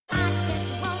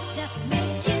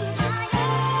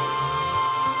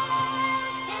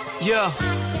Yeah,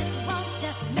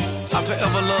 I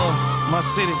forever love my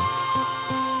city.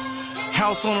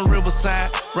 House on the riverside,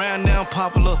 round down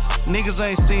popular. Niggas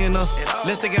ain't seeing us,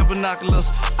 let's take out binoculars.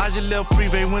 I just left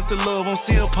Privé, went to love, I'm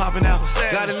still popping out.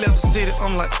 Got it left the city,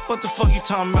 I'm like, what the fuck you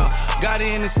talking about? Got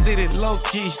it in the city, low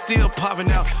key, still popping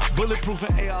out. Bulletproof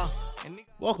and AR.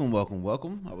 Welcome.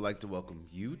 I would like to welcome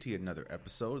you to another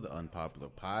episode of the Unpopular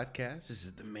Podcast. This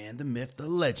is the man, the myth, the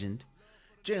legend,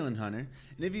 Jalen Hunter.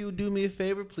 And if you would do me a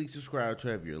favor, please subscribe to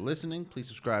whoever you're listening. Please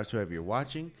subscribe to whoever you're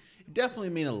watching. It definitely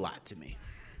means a lot to me.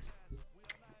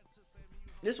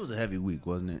 This was a heavy week,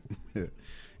 wasn't it?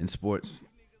 In sports.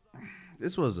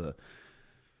 This was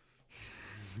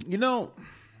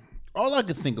all I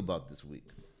could think about this week.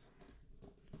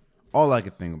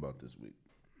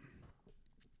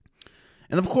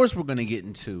 And of course, we're going to get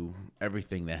into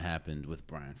everything that happened with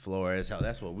Brian Flores. Hell,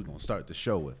 that's what we're going to start the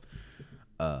show with.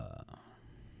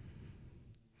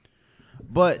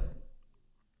 But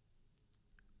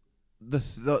the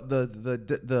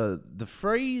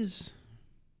phrase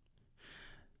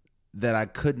that I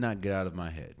could not get out of my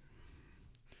head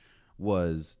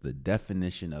was the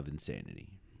definition of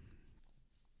insanity.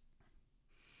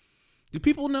 Do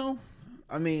people know?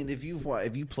 I mean, if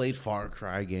you played Far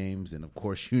Cry games, and of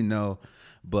course you know,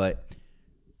 but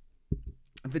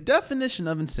the definition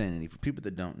of insanity, for people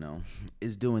that don't know,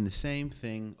 is doing the same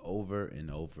thing over and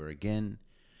over again,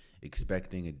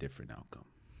 expecting a different outcome.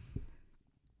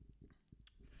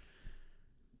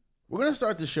 We're going to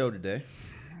start the show today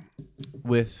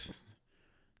with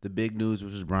the big news,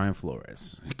 which is Brian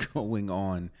Flores going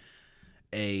on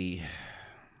a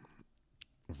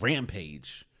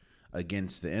rampage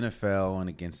against the NFL and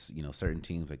against, certain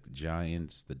teams like the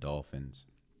Giants, the Dolphins.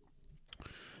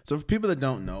 So for people that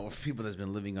don't know, or for people that's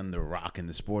been living under a rock in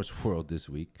the sports world this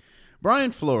week, Brian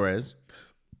Flores,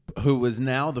 who is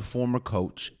now the former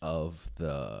coach of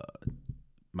the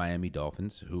Miami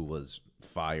Dolphins, who was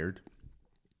fired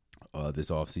this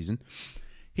offseason,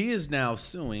 he is now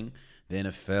suing the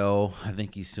NFL. I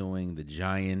think he's suing the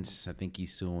Giants. I think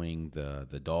he's suing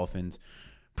the Dolphins,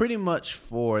 pretty much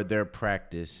for their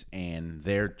practice and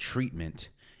their treatment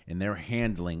and their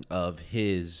handling of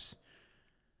his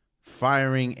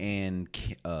firing and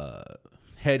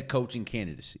head coaching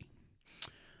candidacy.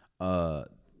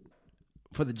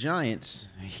 For the Giants,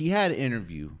 he had an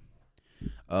interview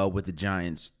with the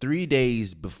Giants 3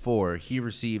 days before he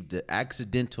received an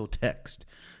accidental text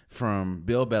from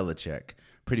Bill Belichick,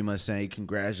 pretty much saying,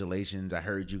 congratulations, I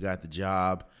heard you got the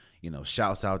job.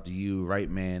 Shouts out to you, right,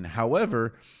 man?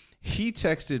 However, Bill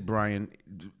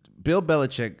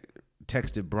Belichick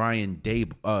texted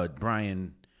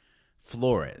Brian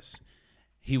Flores.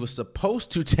 He was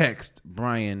supposed to text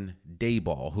Brian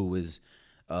Daboll, who is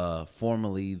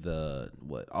formerly the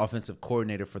offensive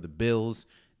coordinator for the Bills.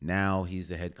 Now he's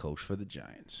the head coach for the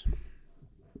Giants.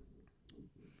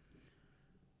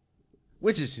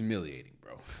 Which is humiliating,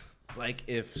 bro. Like,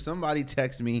 if somebody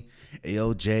texts me, hey,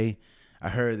 yo, Jay, I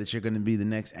heard that you're going to be the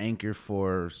next anchor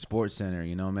for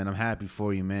SportsCenter. Man, I'm happy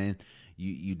for you, man.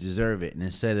 You deserve it. And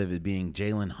instead of it being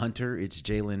Jalen Hunter, it's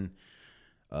Jalen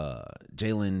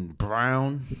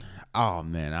Brown. Oh,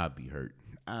 man, I'd be hurt.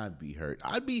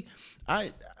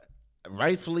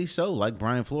 Rightfully so, like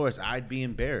Brian Flores, I'd be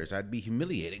embarrassed. I'd be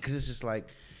humiliated because it's just like,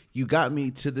 you got me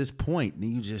to this point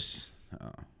and you just,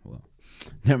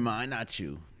 never mind, not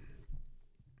you.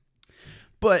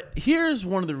 But here's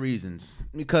one of the reasons,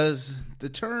 because the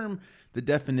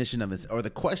definition of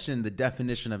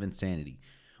insanity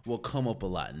will come up a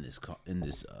lot in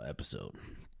this episode.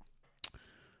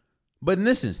 But in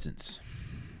this instance,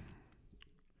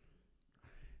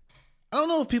 I don't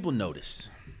know if people notice,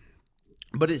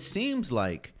 but it seems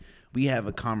like we have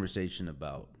a conversation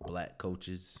about black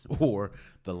coaches or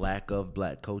the lack of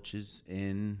black coaches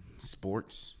in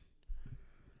sports.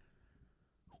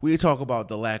 We talk about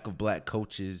the lack of black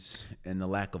coaches and the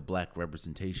lack of black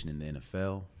representation in the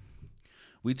NFL.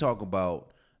 We talk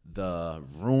about the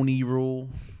Rooney Rule.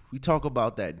 We talk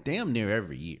about that damn near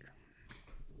every year.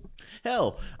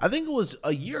 Hell, I think it was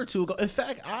a year or two ago. In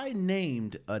fact, I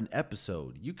named an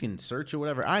episode. You can search or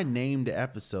whatever. I named the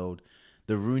episode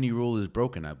 "The Rooney Rule is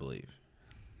Broken," I believe.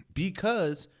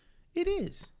 Because it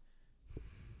is.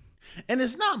 And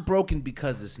it's not broken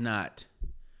because it's not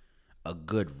a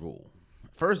good rule.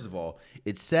 First of all,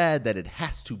 it's sad that it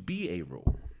has to be a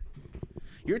rule.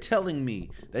 You're telling me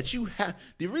that you have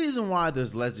the reason why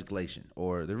there's legislation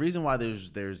or the reason why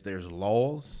there's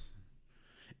laws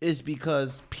is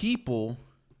because people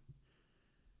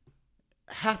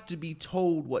have to be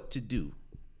told what to do.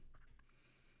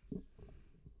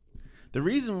 The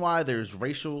reason why there's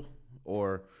racial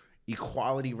or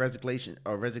equality resignation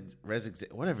or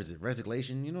whatever is it,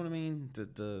 resignation, you know what I mean?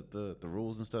 The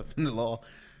rules and stuff in the law.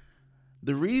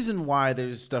 The reason why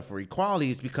there's stuff for equality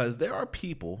is because there are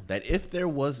people that if there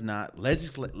was not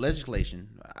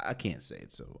legislation, I can't say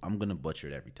it, so I'm going to butcher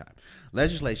it every time.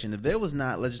 Legislation, if there was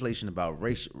not legislation about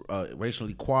racial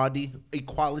equality,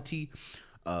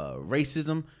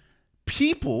 racism,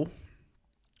 people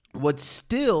would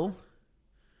still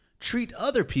treat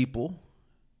other people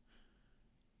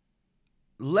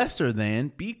lesser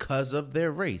than because of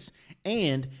their race,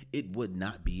 and it would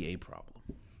not be a problem.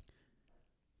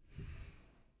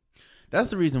 That's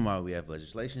the reason why we have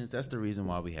legislation. That's the reason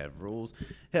why we have rules.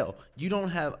 Hell, you don't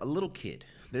have a little kid.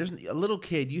 There's a little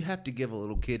kid. You have to give a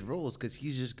little kid rules because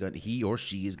he or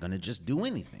she is gonna just do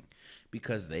anything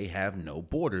because they have no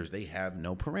borders. They have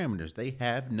no parameters. They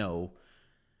have no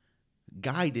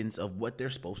guidance of what they're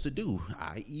supposed to do,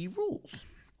 i.e. rules.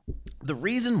 The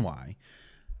reason why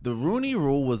the Rooney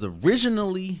Rule was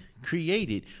originally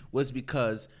created was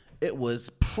because it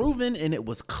was proven and it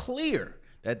was clear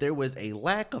that there was a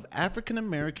lack of African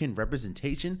American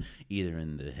representation, either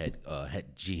in the head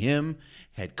GM,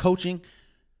 head coaching.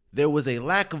 There was a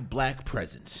lack of black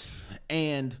presence,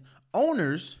 and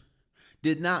owners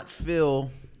did not feel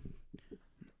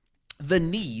the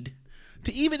need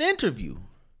to even interview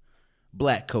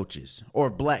black coaches or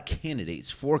black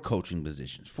candidates for coaching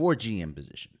positions, for GM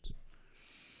positions.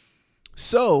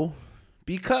 So,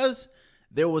 because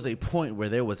there was a point where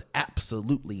there was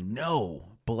absolutely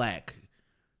no black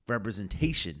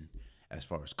representation as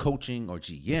far as coaching or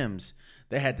GMs,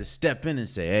 they had to step in and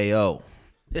say, hey, yo,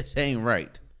 this ain't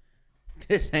right.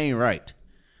 This ain't right.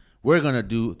 We're going to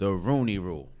do the Rooney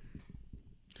Rule,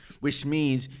 which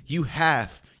means you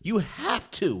have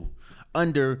to,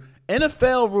 under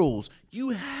NFL rules, you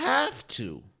have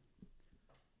to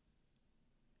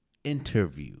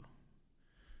interview.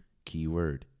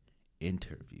 Keyword,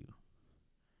 interview.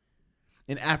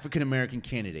 An African American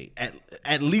candidate,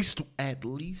 at least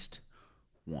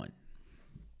one.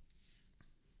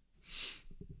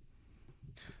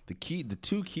 The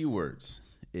two keywords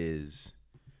is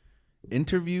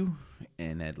interview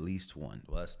and at least one.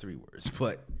 Well, that's 3 words,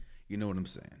 but you know what I'm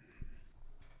saying.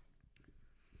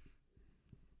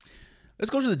 Let's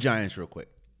go to the Giants real quick.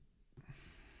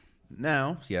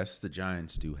 Now, yes, the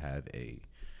Giants do have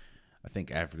I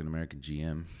think African American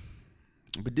GM.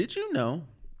 But did you know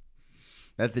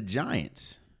that the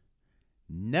Giants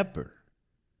never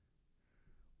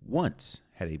once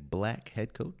had a black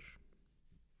head coach?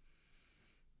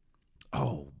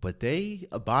 Oh, but they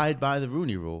abide by the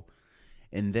Rooney Rule,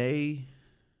 and they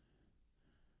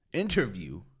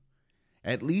interview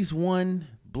at least one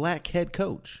black head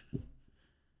coach.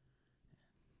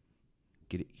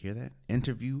 Get it? Hear that?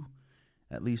 Interview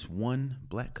at least one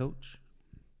black coach.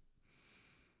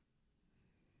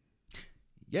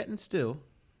 Yet and still,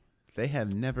 they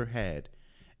have never had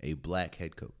a black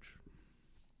head coach.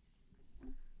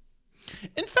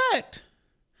 In fact,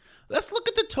 let's look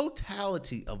at the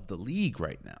totality of the league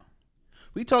right now.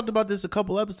 We talked about this a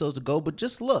couple episodes ago, but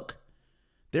just look.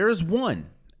 There is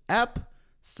one,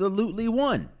 absolutely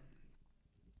one,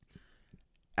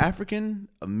 African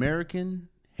American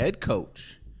head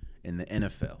coach in the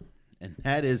NFL, and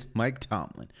that is Mike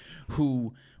Tomlin,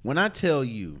 who, when I tell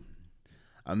you,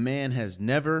 a man has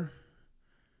never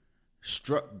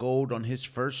struck gold on his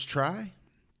first try,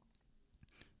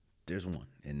 there's one,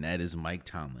 and that is Mike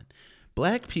Tomlin.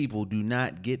 Black people do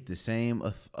not get the same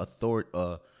authority,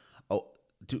 are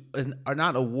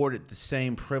not awarded the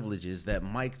same privileges that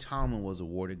Mike Tomlin was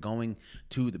awarded going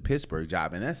to the Pittsburgh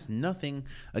job, and that's nothing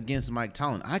against Mike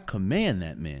Tomlin. I commend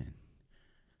that man.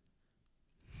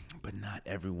 But not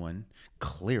everyone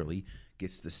clearly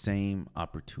gets the same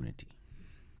opportunity.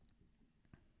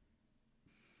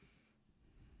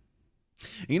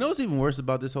 You know what's even worse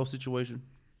about this whole situation?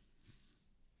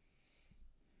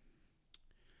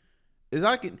 Is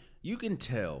you can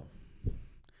tell.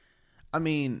 I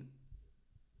mean,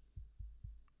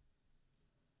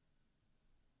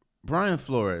 Brian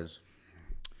Flores,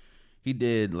 he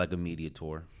did like a media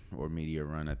tour or media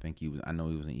run. I know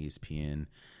he was in ESPN.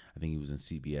 I think he was in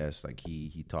CBS. Like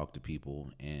he talked to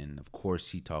people, and of course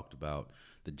he talked about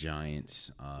the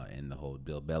Giants and the whole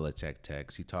Bill Belichick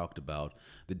text. He talked about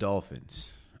the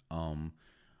Dolphins,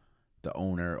 the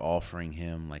owner offering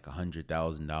him like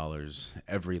 $100,000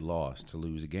 every loss to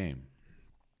lose a game,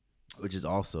 which is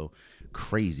also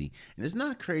crazy. And it's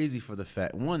not crazy for the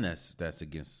fact, one, that's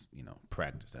against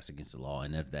practice, that's against the law,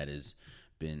 and if that has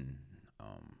been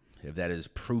if that is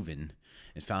proven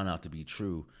and found out to be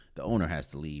true, the owner has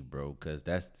to leave, bro, because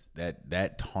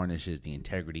that tarnishes the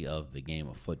integrity of the game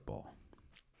of football.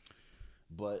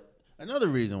 But Another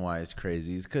reason why it's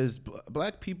crazy is because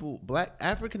black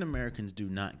African Americans do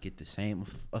not get the same,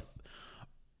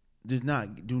 do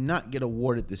not get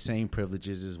awarded the same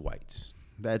privileges as whites.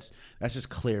 That's just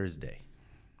clear as day.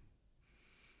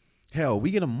 Hell,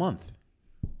 we get a month.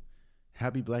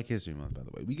 Happy Black History Month, by the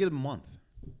way. We get a month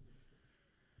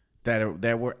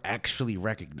that we're actually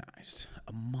recognized.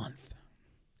 A month.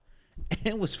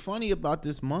 And what's funny about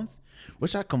this month,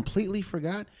 which I completely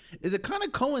forgot, is it kind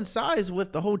of coincides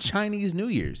with the whole Chinese New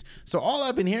Year's. So all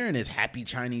I've been hearing is Happy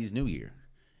Chinese New Year.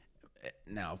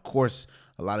 Now, of course,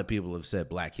 a lot of people have said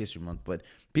Black History Month, but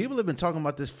people have been talking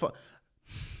about this.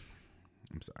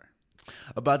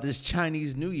 About this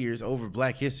Chinese New Year's over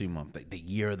Black History Month, like the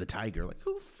Year of the Tiger. Like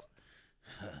who?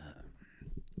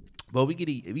 But we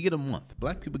get a month.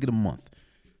 Black people get a month.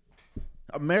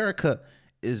 America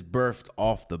is birthed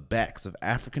off the backs of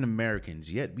African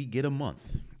Americans, yet we get a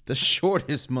month, the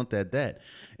shortest month at that,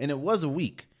 and it was a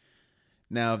week.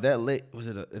 Now, if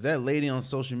that lady on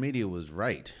social media was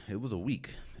right, it was a week,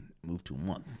 it moved to a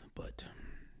month. But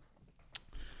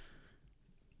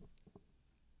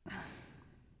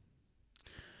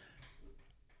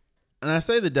and I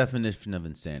say the definition of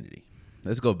insanity.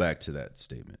 Let's go back to that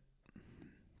statement.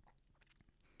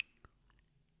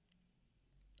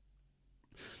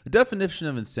 The definition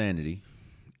of insanity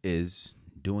is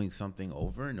doing something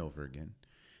over and over again,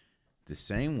 the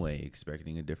same way,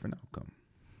 expecting a different outcome.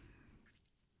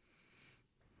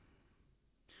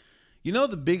 You know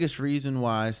the biggest reason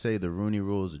why I say the Rooney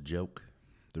Rule is a joke?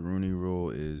 The Rooney Rule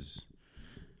it's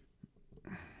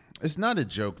not a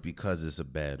joke because it's a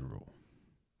bad rule.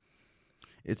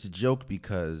 It's a joke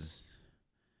because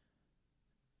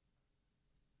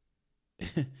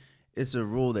it's a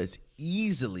rule that's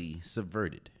easily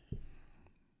subverted.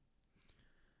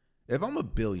 If I'm a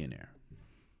billionaire,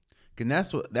 and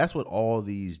that's what all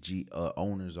these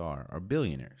owners are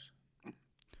billionaires.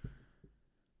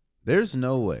 There's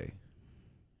no way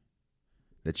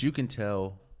that you can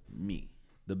tell me,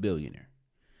 the billionaire,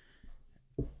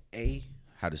 A,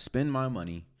 how to spend my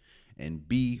money, and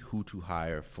B, who to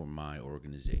hire for my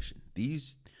organization.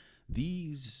 These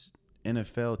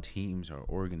NFL teams are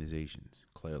organizations,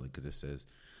 clearly, because it says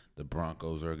the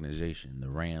Broncos organization, the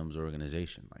Rams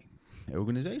organization, like they're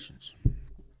organizations.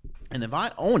 And if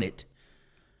I own it,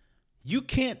 you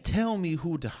can't tell me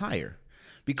who to hire,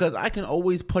 because I can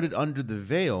always put it under the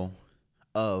veil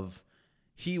of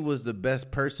he was the best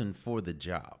person for the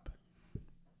job.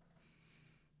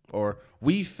 Or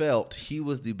we felt he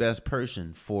was the best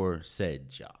person for said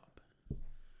job.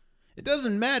 It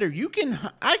doesn't matter.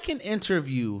 I can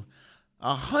interview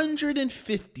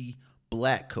 150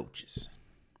 black coaches.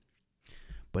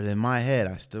 But in my head,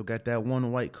 I still got that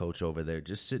one white coach over there.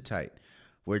 Just sit tight.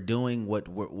 We're doing what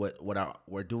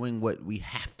we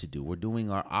have to do. We're doing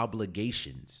our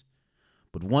obligations.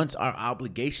 But once our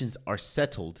obligations are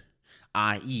settled,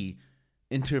 i.e.,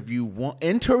 interview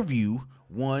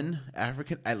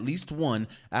at least one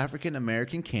African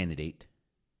American candidate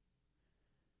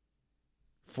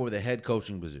for the head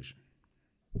coaching position.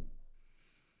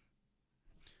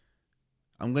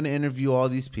 I'm going to interview all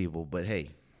these people, but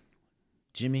hey,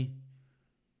 Jimmy,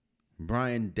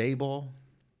 Brian Daboll,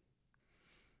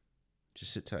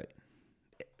 just sit tight.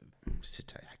 Sit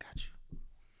tight. I got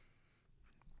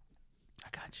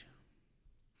you.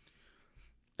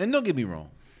 And don't get me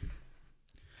wrong.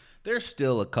 There's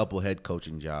still a couple head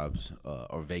coaching jobs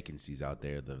or vacancies out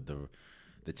there.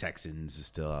 The Texans is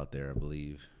still out there, I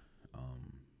believe.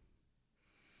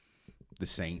 The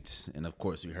Saints, and of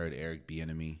course we heard Eric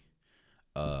Bieniemy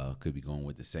could be going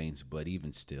with the Saints, but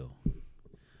even still,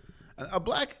 a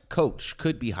black coach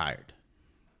could be hired.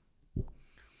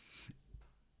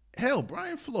 Hell,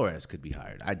 Brian Flores could be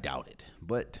hired. I doubt it,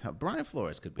 but Brian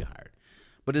Flores could be hired.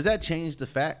 But does that change the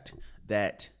fact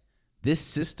that this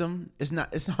system is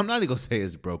not, I'm not even going to say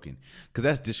it's broken, because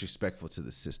that's disrespectful to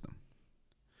the system.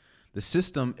 The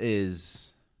system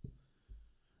is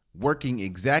working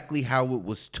exactly how it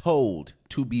was told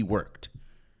to be worked.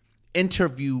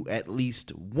 Interview at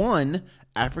least one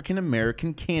African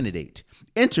American candidate.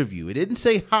 Interview. It didn't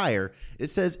say hire. It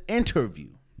says interview.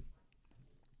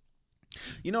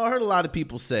 You know, I heard a lot of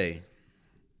people say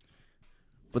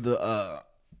for the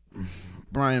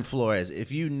Brian Flores,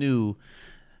 if you knew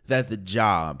that the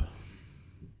job,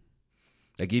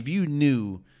 like if you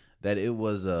knew that it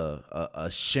was a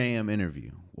sham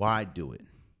interview, why do it?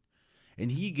 And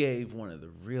he gave one of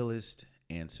the realest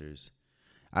answers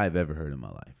I've ever heard in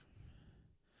my life.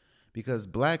 Because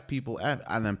black people, and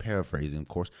I'm paraphrasing, of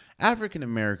course, African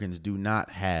Americans do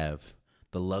not have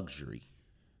the luxury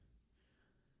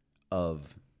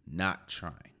of not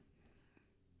trying.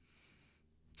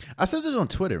 I said this on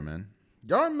Twitter, man.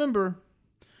 Y'all remember?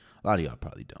 A lot of y'all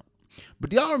probably don't. But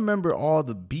do y'all remember all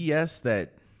the BS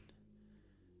that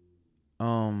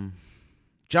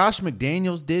Josh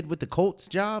McDaniels did with the Colts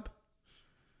job?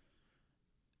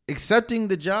 Accepting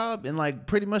the job, and like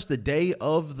pretty much the day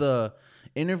of the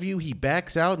interview, he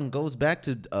backs out and goes back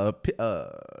to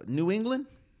New England.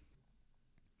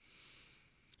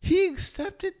 He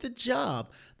accepted the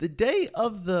job the day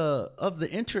of the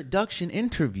introduction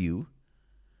interview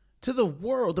to the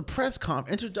world, the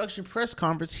introduction press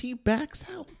conference. He backs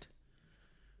out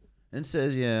and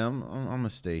says, "Yeah, I'm gonna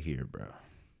stay here, bro.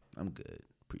 I'm good.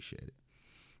 Appreciate it.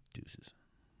 Deuces."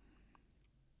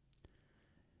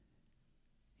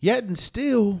 Yet and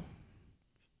still,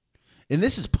 and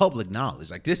this is public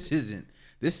knowledge. Like this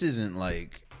isn't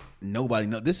like nobody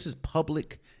knows. This is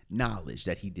public knowledge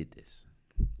that he did this.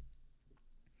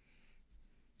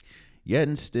 Yet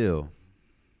and still,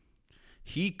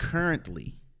 he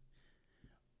currently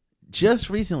just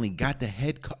recently got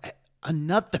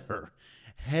another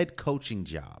head coaching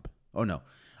job. Oh no,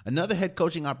 another head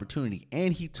coaching opportunity,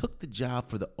 and he took the job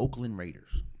for the Oakland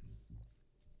Raiders.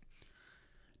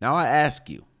 Now I ask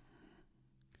you,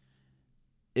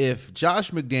 if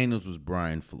Josh McDaniels was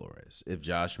Brian Flores, if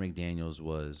Josh McDaniels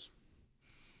was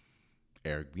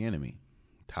Eric Bieniemy,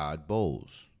 Todd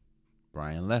Bowles,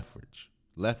 Brian Leftwich,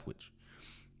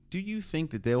 do you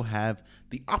think that they'll have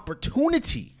the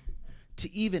opportunity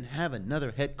to even have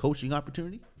another head coaching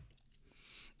opportunity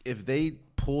if they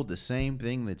pulled the same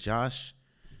thing that Josh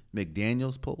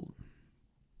McDaniels pulled?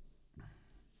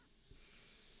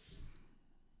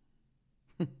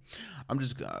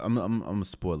 I'm a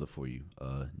spoiler for you.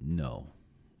 No,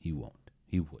 he won't.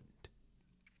 He wouldn't.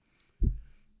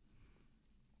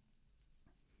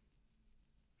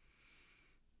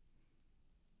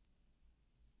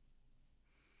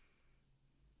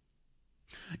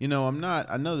 You know,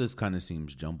 I know this kind of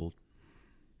seems jumbled,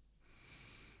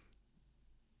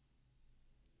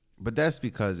 but that's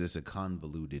because it's a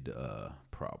convoluted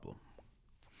problem.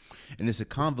 And it's a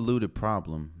convoluted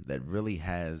problem that really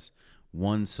has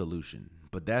one solution,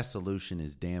 but that solution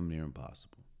is damn near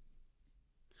impossible.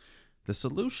 The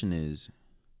solution is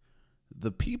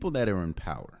the people that are in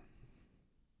power,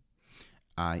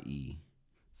 i.e.,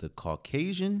 the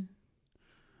Caucasian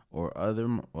or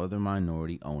other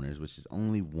minority owners, which is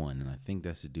only one, and I think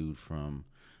that's the dude from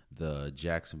the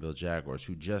Jacksonville Jaguars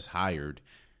who just hired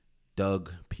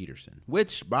Doug Peterson,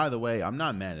 which, by the way, I'm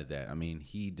not mad at that. I mean,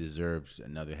 he deserves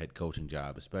another head coaching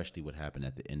job, especially what happened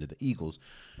at the end of the Eagles'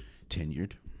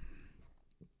 tenured.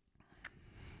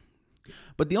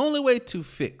 But the only way to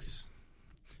fix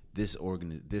this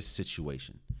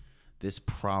situation, this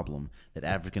problem that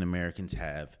African Americans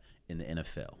have in the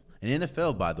NFL, an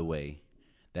NFL, by the way,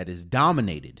 that is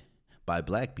dominated by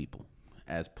black people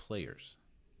as players,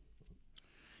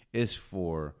 is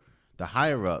for the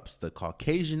higher ups, the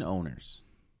Caucasian owners,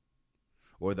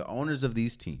 or the owners of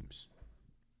these teams,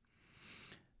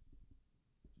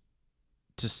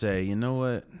 to say, you know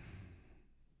what?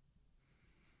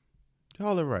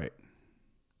 Y'all are right.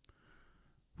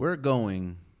 We're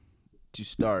going to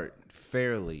start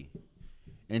fairly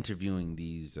interviewing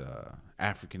these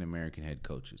African American head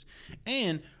coaches,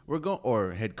 and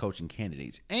or head coaching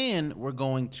candidates, and we're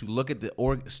going to look at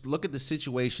the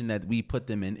situation that we put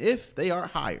them in if they are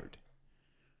hired,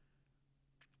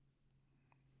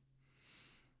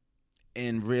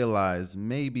 and realize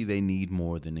maybe they need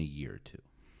more than a year or two.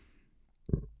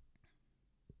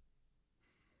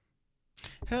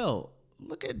 Hell,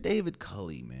 look at David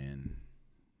Culley, man.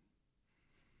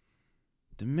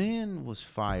 The man was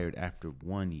fired after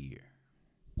 1 year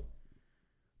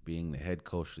being the head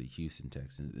coach of the Houston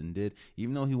Texans, and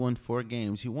even though he won 4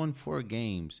 games,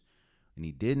 and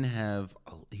he didn't have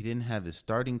his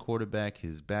starting quarterback,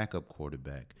 his backup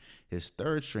quarterback, his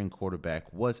third string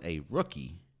quarterback was a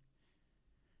rookie.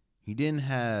 He didn't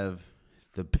have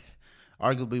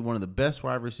arguably one of the best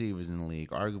wide receivers in the league,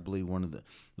 arguably one of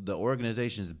the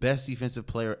organization's best defensive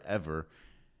player ever,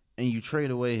 and you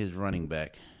trade away his running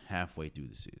back halfway through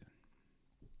the season.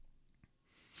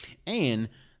 And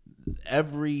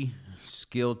every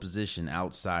skilled position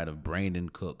outside of Brandon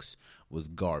Cooks was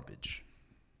garbage.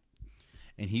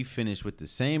 And he finished with the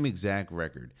same exact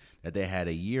record that they had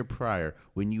a year prior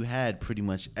when you had pretty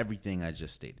much everything I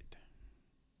just stated.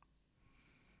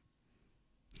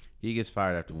 He gets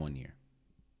fired after 1 year.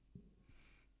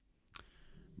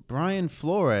 Brian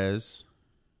Flores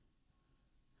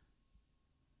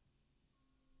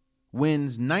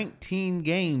wins 19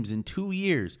 games in 2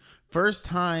 years. First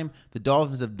time the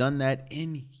Dolphins have done that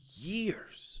in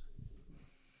years.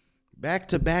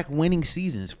 back-to-back winning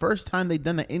seasons. First time they've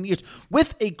done that in years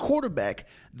with a quarterback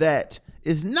that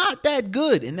is not that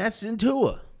good, and that's in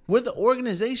Tua. With the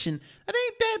organization, that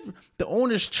ain't that. The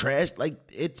owner's trash. Like,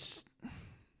 it's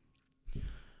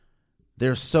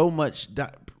there's so much.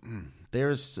 There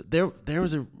was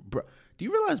a. Do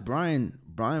you realize Brian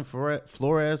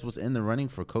Flores was in the running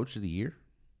for Coach of the Year?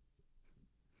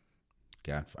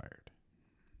 Got fired.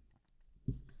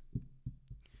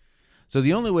 So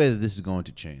the only way that this is going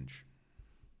to change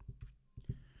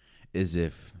is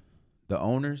if the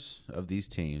owners of these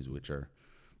teams, which are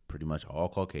pretty much all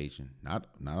Caucasian, not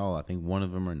all, I think one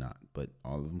of them are not, but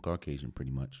all of them Caucasian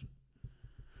pretty much,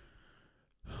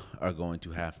 are going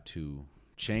to have to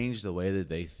change the way that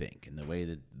they think and the way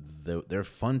that their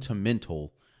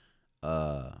fundamental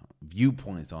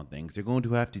viewpoints on things. They're going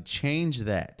to have to change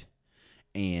that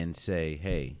and say,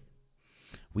 hey,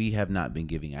 we have not been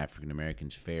giving African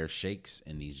Americans fair shakes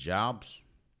in these jobs,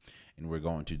 and we're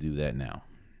going to do that now.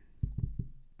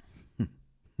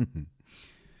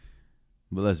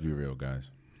 But let's be real, guys.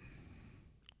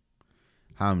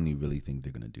 How many really think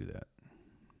they're going to do that?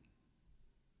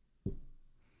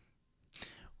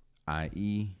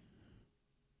 I.e.,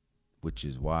 which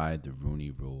is why the Rooney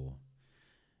Rule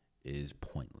is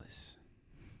pointless.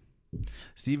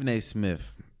 Stephen A.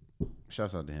 Smith,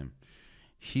 shouts out to him.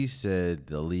 He said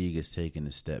the league is taking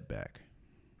a step back.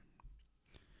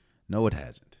 No, it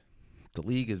hasn't. The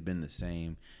league has been the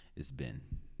same it's been.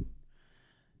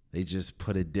 They just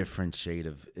put a different shade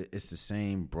of. It's the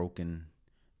same broken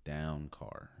down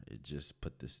car. It just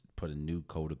put a new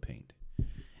coat of paint,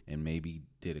 and maybe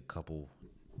did a couple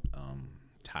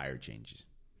tire changes.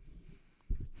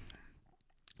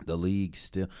 The league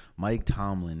still. Mike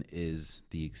Tomlin is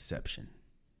the exception,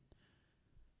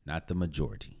 not the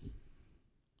majority.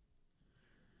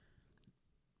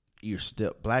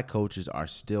 Black coaches are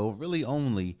still really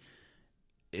only,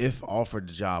 if offered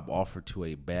the job, offered to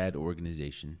a bad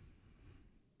organization.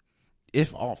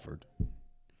 If offered,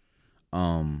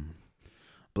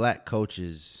 black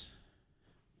coaches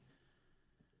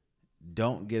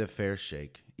don't get a fair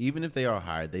shake. Even if they are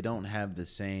hired, they don't have the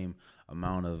same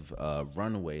amount of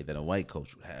runway that a white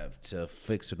coach would have to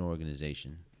fix an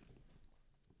organization.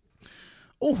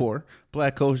 Or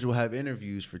black coaches will have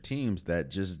interviews for teams that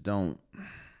just don't.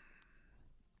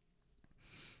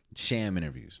 Sham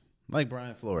interviews, like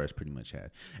Brian Flores pretty much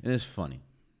had. And it's funny.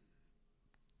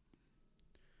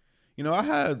 You know, I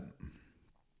had,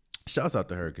 shouts out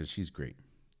to her because she's great.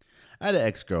 I had an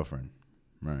ex-girlfriend,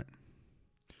 right,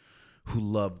 who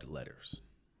loved letters.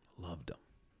 Loved them.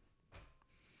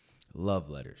 Love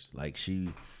letters. Like she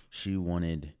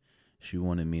wanted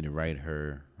me to write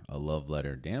her a love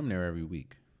letter damn near every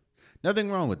week. Nothing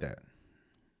wrong with that,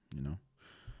 you know.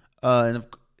 And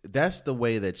that's the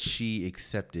way that she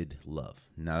accepted love.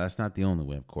 Now, that's not the only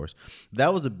way, of course.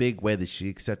 That was a big way that she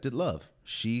accepted love.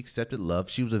 She accepted love.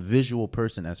 She was a visual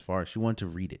person as far as she wanted to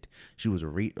read it. She was a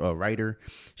writer.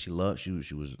 She loved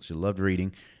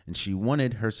reading, and she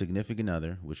wanted her significant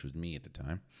other, which was me at the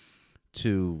time,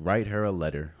 to write her a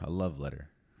letter, a love letter,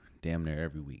 damn near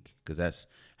every week, because that's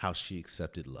how she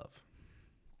accepted love.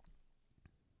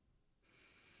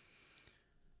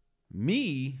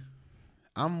 Me,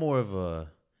 I'm more of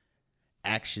a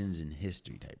actions and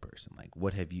history type person. Like,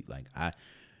 what have you, like,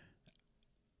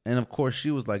 and of course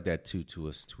she was like that too, to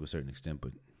a certain extent,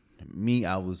 but me,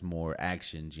 I was more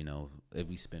actions, you know, if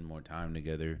we spend more time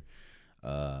together,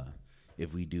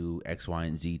 if we do X, Y,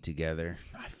 and Z together,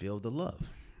 I feel the love.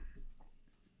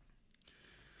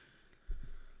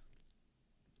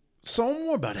 So I'm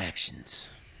more about actions,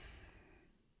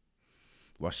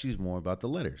 while she's more about the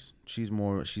letters. She's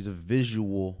a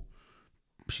visual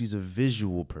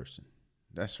person.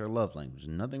 That's her love language.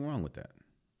 Nothing wrong with that.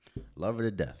 Love her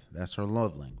to death. That's her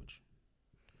love language.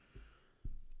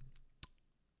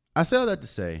 I say all that to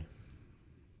say,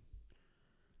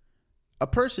 a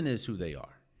person is who they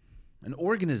are. An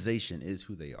organization is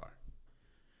who they are.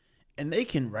 And they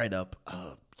can write up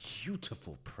a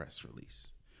beautiful press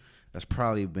release that's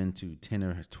probably been to 10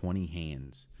 or 20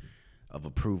 hands of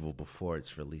approval before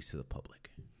it's released to the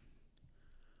public.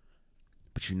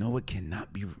 But you know what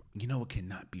cannot be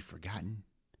forgotten?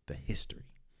 The history.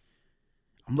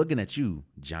 I'm looking at you,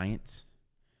 Giants.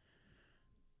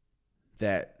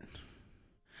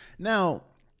 Now,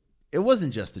 it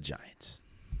wasn't just the Giants.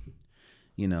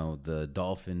 You know, the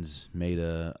Dolphins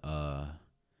the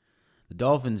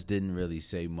Dolphins didn't really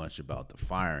say much about the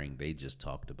firing. They just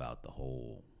talked about the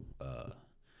whole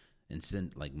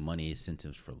money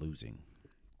incentives for losing.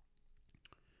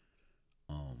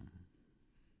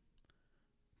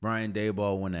 Brian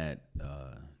Daboll went at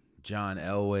John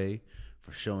Elway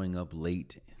for showing up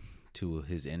late to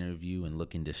his interview and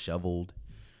looking disheveled.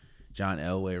 John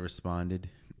Elway responded,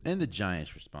 and the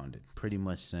Giants responded, pretty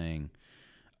much saying,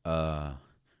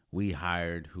 we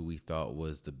hired who we thought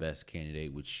was the best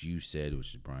candidate, which you said,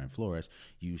 which is Brian Flores.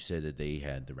 You said that they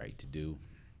had the right to do,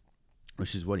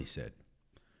 which is what he said.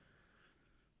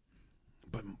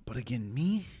 But again,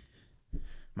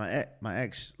 my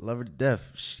ex, love her to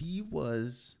death, she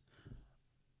was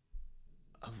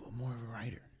more of a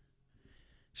writer.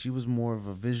 She was more of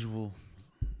a visual.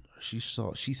 She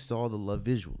saw the love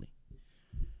visually.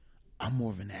 I'm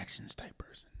more of an actions type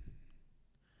person.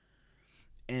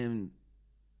 And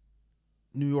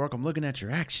New York, I'm looking at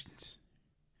your actions.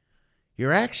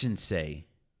 Your actions say,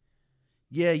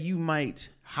 yeah, you might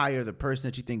hire the person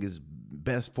that you think is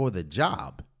best for the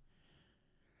job,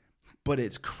 but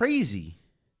it's crazy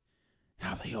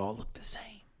how they all look the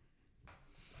same.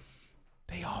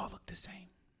 They all look the same.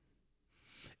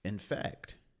 In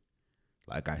fact,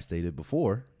 like I stated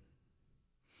before,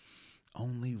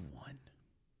 only one.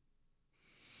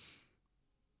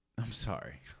 I'm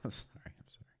sorry.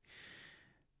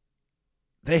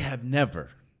 They have never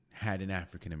had an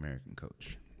African American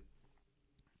coach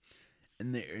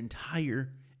in their entire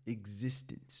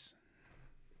existence.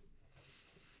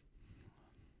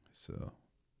 So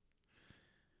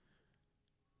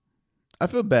I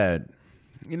feel bad.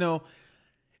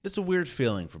 It's a weird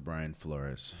feeling for Brian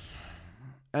Flores.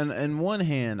 And on one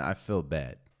hand, I feel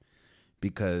bad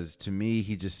because to me,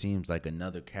 he just seems like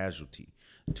another casualty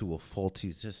to a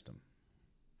faulty system.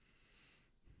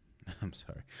 I'm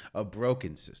sorry, a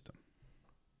broken system.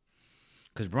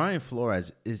 Because Brian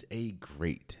Flores is a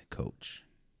great coach.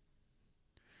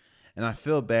 And I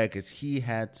feel bad because he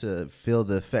had to feel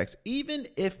the effects. Even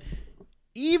if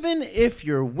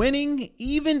you're winning,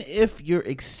 even if you're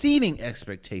exceeding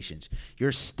expectations,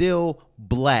 you're still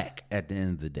black at the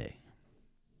end of the day.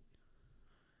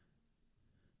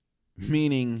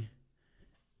 Meaning,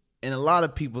 in a lot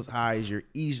of people's eyes, you're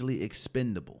easily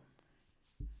expendable.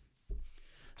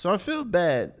 So I feel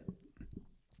bad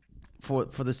for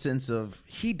the sense of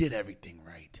he did everything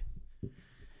right.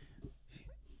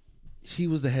 He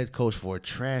was the head coach for a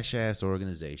trash ass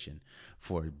organization,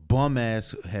 for a bum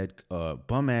ass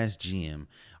GM,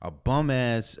 a bum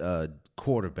ass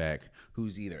quarterback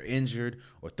who's either injured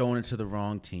or thrown into the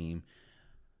wrong team,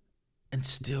 and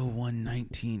still won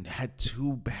 19. Had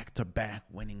 2 back-to-back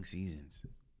winning seasons,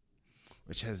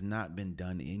 which has not been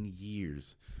done in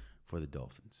years for the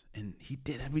Dolphins. And he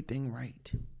did everything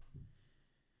right.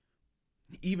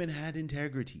 He even had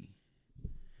integrity.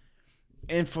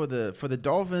 And for the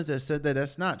Dolphins that said that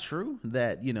that's not true,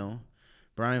 that,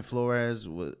 Brian Flores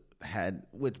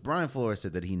Brian Flores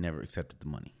said that he never accepted the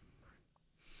money.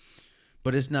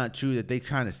 But it's not true that they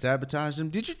kind of sabotaged him.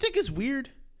 Did you think it's weird?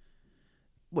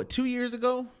 2 years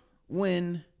ago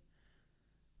when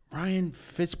Ryan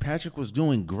Fitzpatrick was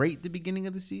doing great at the beginning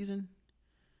of the season?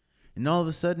 And all of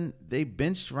a sudden, they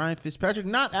benched Ryan Fitzpatrick,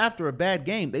 not after a bad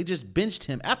game. They just benched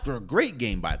him after a great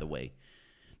game, by the way.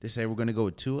 They say, we're going to go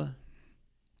with Tua.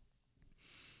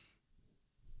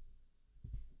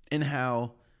 And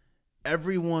how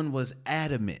everyone was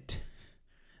adamant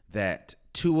that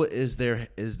Tua is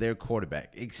their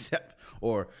quarterback,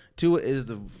 or Tua is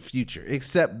the future,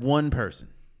 except one person,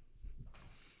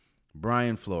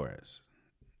 Brian Flores,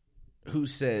 who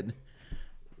said,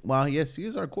 well, yes, he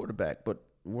is our quarterback, but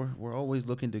we're always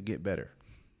looking to get better,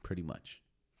 pretty much.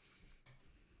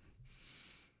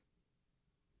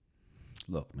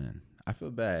 Look, man, I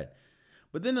feel bad.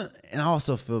 But then, and I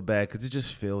also feel bad because it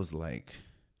just feels like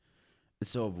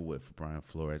it's over with for Brian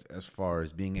Flores as far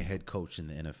as being a head coach in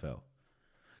the NFL.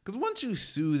 Because once you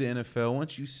sue the NFL,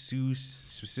 once you sue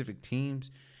specific teams,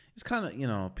 it's kind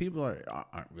of, people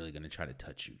aren't really going to try to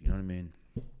touch you. You know what I mean?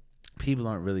 People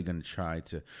aren't really going to try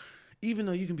to, even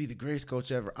though you can be the greatest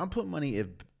coach ever. I'm putting money if,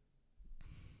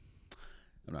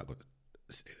 I'm not going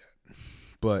to say that.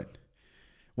 But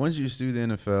once you sue the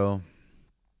NFL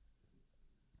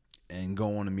and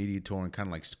go on a media tour and kind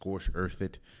of like scorch earth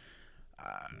it,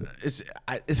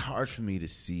 it's hard for me to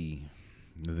see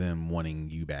them wanting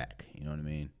you back. You know what I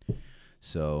mean?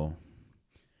 So,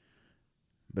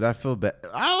 but I feel bad.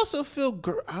 I also feel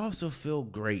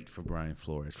great for Brian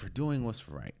Flores for doing what's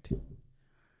right.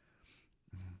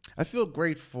 I feel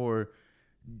great for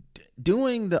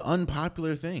doing the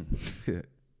unpopular thing,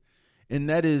 and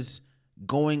that is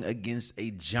going against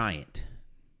a giant.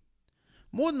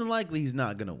 More than likely, he's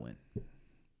not going to win.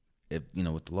 If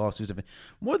with the lawsuits,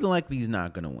 more than likely he's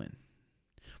not going to win.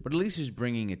 But at least he's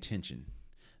bringing attention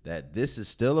that this is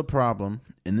still a problem,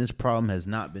 and this problem has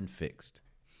not been fixed.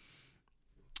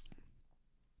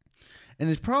 And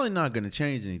it's probably not going to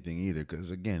change anything either because,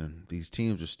 again, these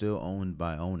teams are still owned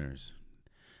by owners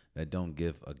that don't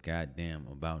give a goddamn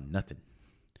about nothing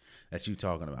that you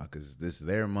talking about because this is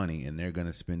their money and they're going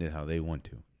to spend it how they want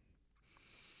to.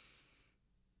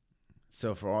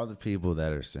 So for all the people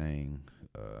that are saying,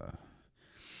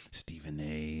 Stephen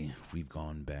A., we've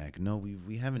gone back. No,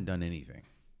 we haven't done anything.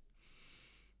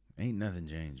 Ain't nothing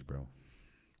changed, bro.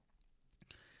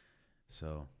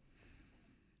 So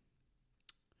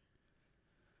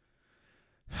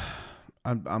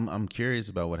I'm curious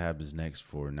about what happens next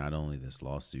for not only this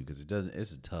lawsuit because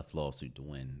it's a tough lawsuit to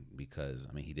win because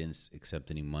I mean he didn't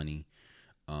accept any money.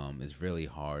 It's really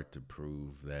hard to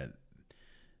prove that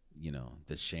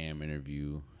the sham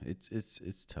interview.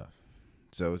 It's tough.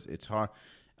 So it's hard.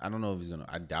 I don't know if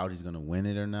I doubt he's gonna win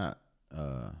it or not.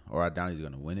 Or I doubt he's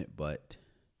gonna win it, but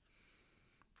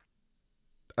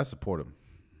I support him.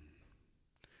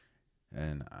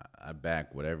 And I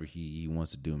back whatever he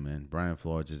wants to do, man. Brian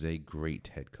Flores is a great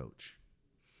head coach.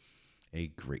 A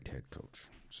great head coach.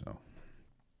 So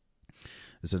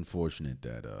it's unfortunate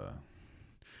that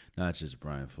not just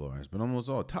Brian Flores, but almost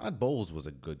all. Todd Bowles was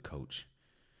a good coach.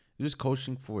 He was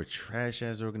coaching for a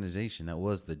trash-ass organization that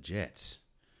was the Jets.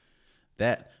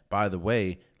 That, by the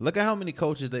way, look at how many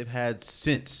coaches they've had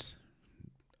since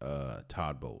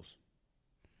Todd Bowles.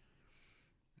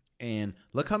 And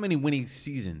look how many winning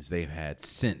seasons they've had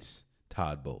since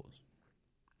Todd Bowles.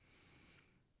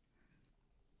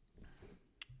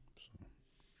 So,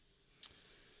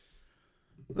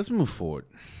 let's move forward.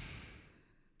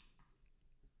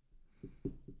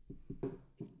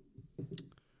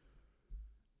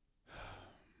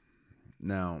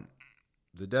 Now,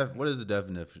 what is the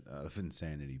definition of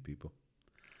insanity, people?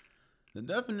 The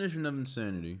definition of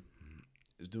insanity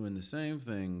is doing the same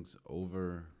things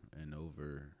over and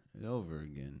over and over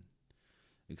again,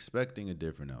 expecting a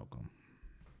different outcome.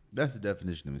 That's the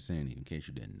definition of insanity, in case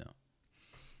you didn't know.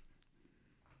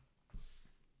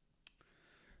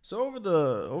 So over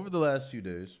the last few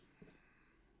days,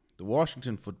 the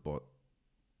Washington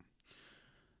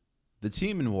the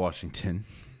team in Washington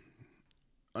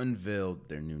unveiled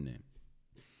their new name.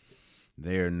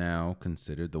 They are now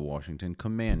considered the Washington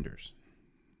Commanders.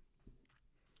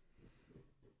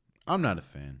 I'm not a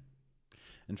fan.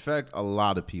 In fact, a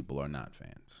lot of people are not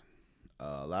fans.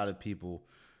 A lot of people,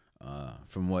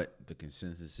 from what the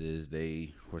consensus is,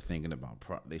 they were thinking about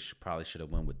they probably should have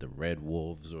went with the Red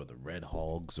Wolves or the Red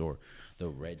Hogs or the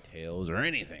Red Tails or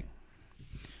anything.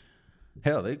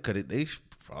 Hell, they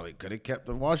probably could have kept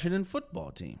the Washington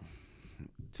football team.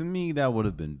 To me, that would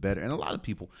have been better. And a lot of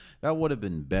people, that would have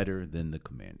been better than the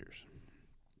Commanders.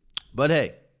 But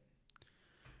hey,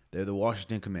 they're the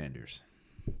Washington Commanders.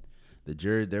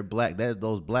 They're black.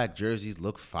 Those black jerseys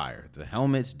look fire. The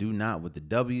helmets do not with the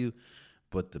W,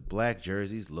 but the black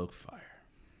jerseys look fire.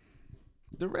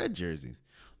 The red jerseys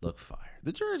look fire.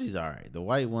 The jerseys all right. The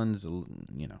white ones,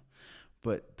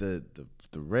 but the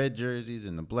red jerseys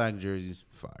and the black jerseys,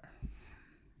 fire.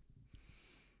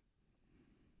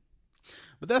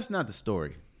 But that's not the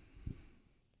story.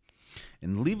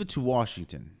 And leave it to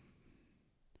Washington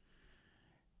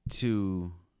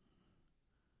to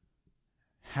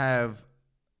have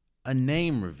a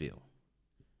name reveal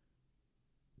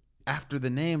after the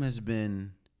name has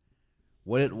been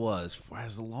what it was for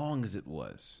as long as it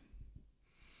was.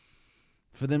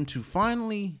 For them to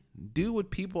finally do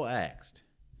what people asked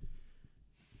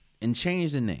and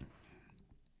change the name.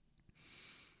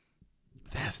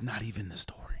 That's not even the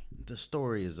story. The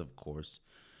story is, of course,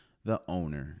 the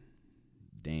owner,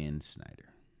 Dan Snyder,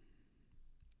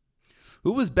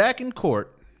 who was back in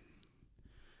court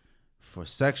for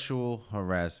sexual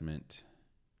harassment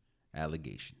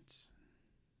allegations.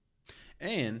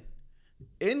 And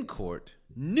in court,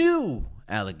 new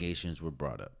allegations were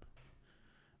brought up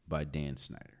by Dan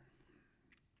Snyder.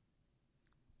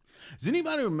 Does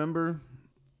anybody remember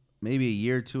maybe a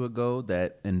year or two ago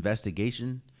that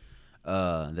investigation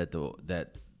that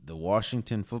the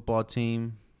Washington football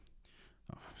team,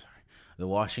 the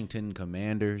Washington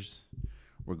Commanders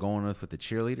were going with the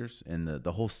cheerleaders and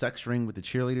the whole sex ring with the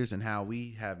cheerleaders and how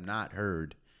we have not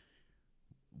heard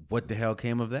what the hell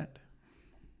came of that?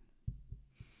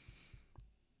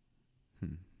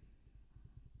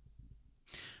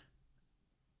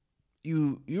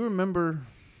 You remember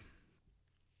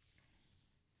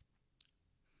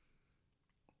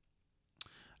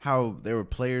how there were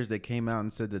players that came out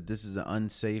and said that this is an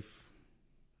unsafe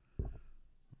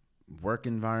work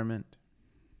environment?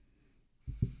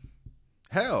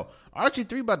 Hell,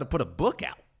 RG3 about to put a book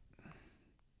out.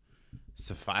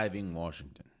 Surviving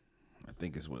Washington, I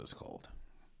think is what it's called.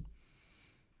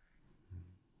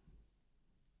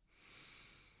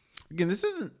 Again, this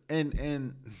isn't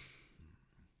and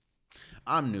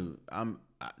I'm new.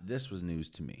 This was news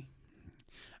to me.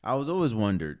 I was always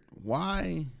wondered,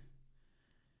 why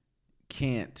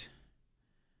can't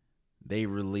they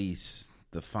release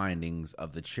the findings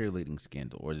of the cheerleading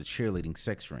scandal or the cheerleading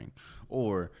sex ring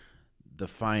or the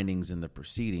findings and the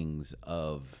proceedings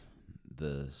of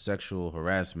the sexual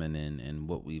harassment and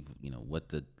what we've, what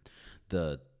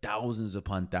the thousands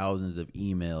upon thousands of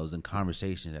emails and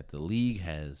conversations that the league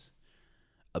has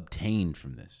obtained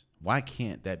from this? Why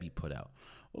can't that be put out?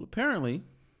 Well, apparently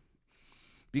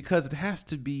because it has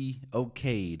to be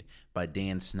okayed by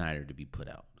Dan Snyder to be put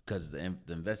out, because the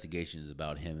investigation is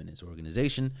about him and his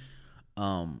organization.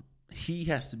 He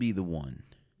has to be the one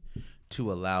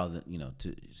to allow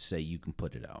to say you can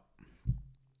put it out.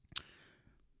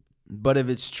 But if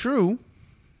it's true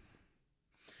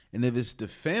and if it's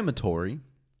defamatory,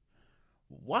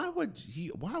 why would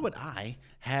I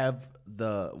have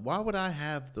the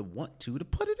want to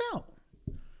put it out?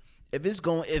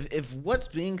 If what's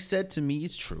being said to me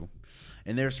is true,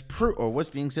 and there's proof, or what's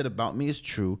being said about me is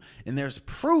true, and there's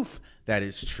proof that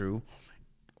it's true,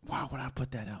 why would I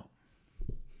put that out?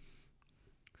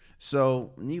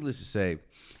 So, needless to say,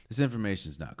 this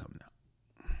information is not coming out.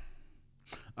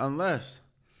 Unless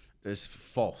it's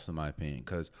false, in my opinion,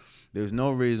 because there's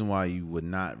no reason why you would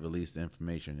not release the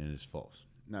information and it's false.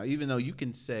 Now, even though you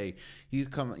can say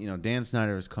Dan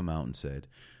Snyder has come out and said,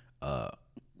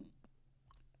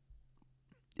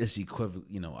 it's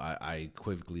equivocal, I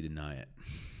equivocally deny it.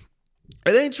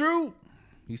 It ain't true.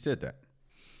 He said that.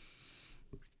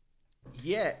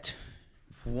 Yet,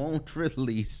 won't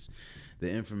release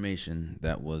the information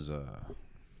that was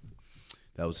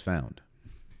found.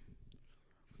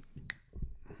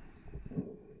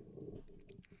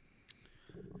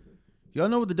 Y'all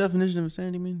know what the definition of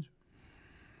insanity means?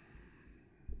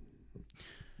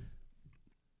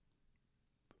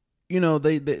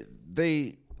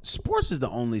 They sports is the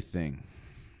only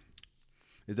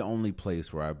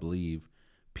place where I believe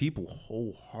people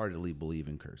wholeheartedly believe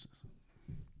in curses.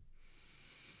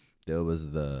 There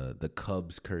was the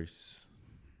Cubs curse,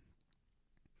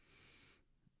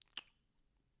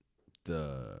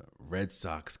 the Red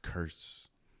Sox curse,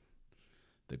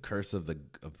 the curse of the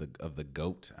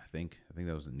goat. I think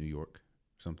that was in New York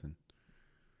or something.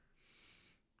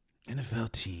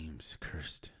 NFL teams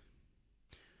cursed.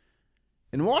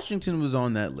 And Washington was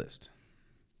on that list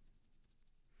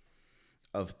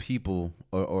of people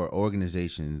or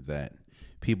organizations that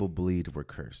people believed were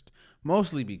cursed,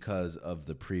 mostly because of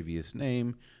the previous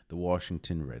name, the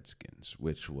Washington Redskins,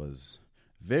 which was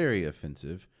very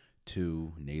offensive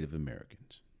to Native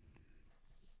Americans.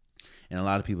 And a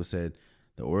lot of people said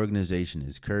the organization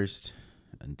is cursed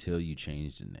until you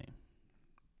change the name.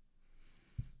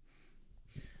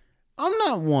 I'm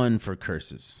not one for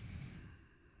curses.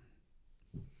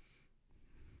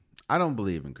 I don't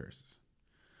believe in curses.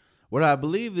 What I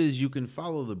believe is you can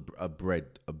follow a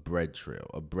breadcrumb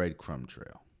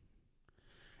trail.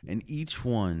 And each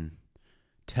one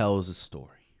tells a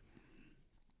story.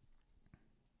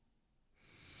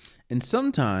 And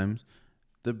sometimes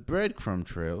the breadcrumb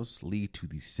trails lead to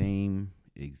the same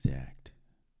exact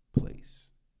place.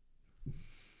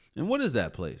 And what is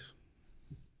that place?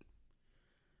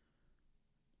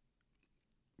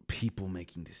 People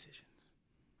making decisions.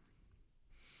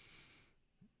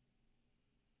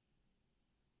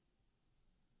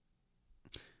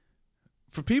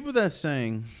 For people that's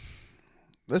saying,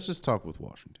 let's just talk with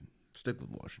Washington. Stick with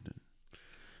Washington.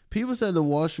 People said the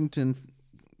Washington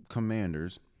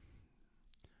Commanders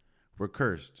were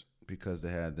cursed because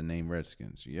they had the name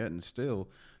Redskins. Yet and still,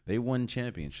 they won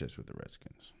championships with the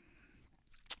Redskins.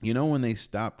 You know when they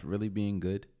stopped really being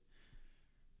good?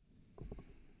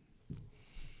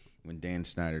 When Dan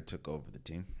Snyder took over the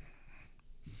team.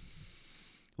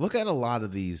 Look at a lot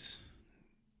of these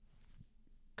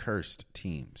cursed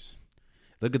teams.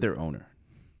 Look at their owner.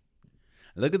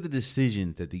 Look at the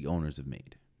decision that the owners have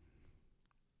made.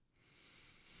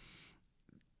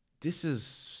 This is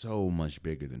so much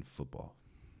bigger than football.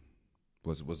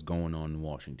 What's going on in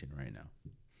Washington right now.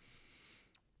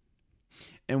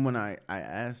 And when I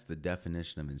ask the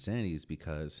definition of insanity, is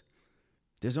because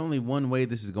there's only one way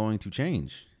this is going to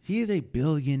change. He is a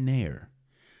billionaire.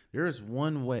 There is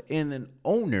one way, and an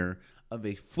owner of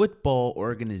a football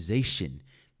organization.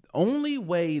 Only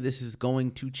way this is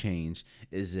going to change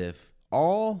is if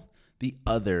all the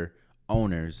other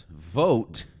owners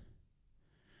vote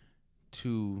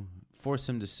to force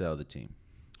him to sell the team.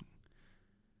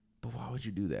 But why would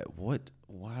you do that?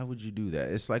 Why would you do that?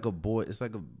 It's like a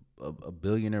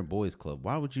billionaire boys club.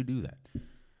 Why would you do that?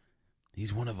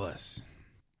 He's one of us.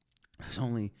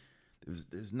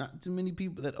 There's not too many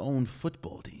people that own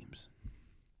football teams.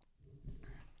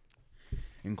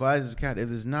 And quiet as a cat, if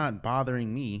it's not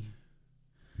bothering me,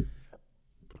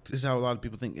 this is how a lot of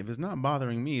people think. If it's not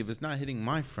bothering me, if it's not hitting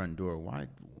my front door, why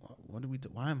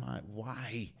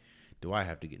do I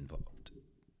have to get involved?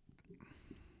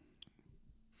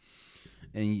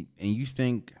 And you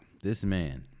think this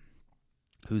man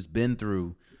who's been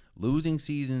through losing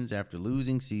seasons after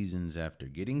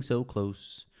getting so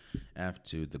close,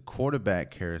 after the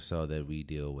quarterback carousel that we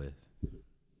deal with,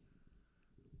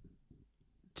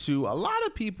 to a lot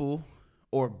of people,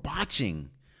 or botching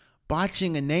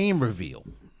a name reveal.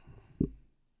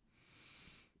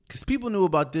 Because people knew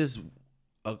about this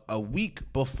a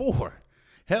week before.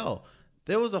 Hell,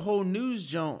 there was a whole news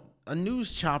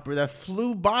chopper that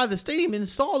flew by the stadium and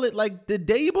saw it like the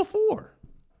day before.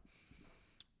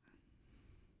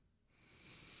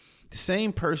 The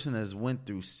same person has went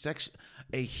through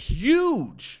a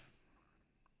huge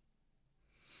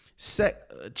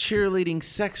cheerleading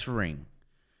sex ring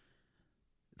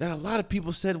that a lot of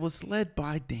people said was led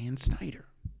by Dan Snyder.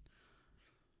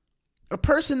 A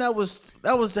person that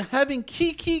was having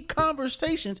key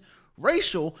conversations,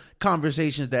 racial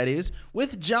conversations, that is,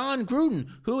 with John Gruden,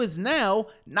 who is now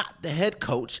not the head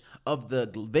coach of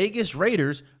the Vegas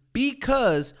Raiders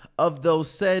because of those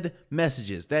said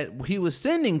messages that he was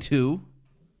sending to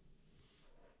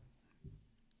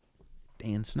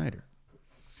Dan Snyder.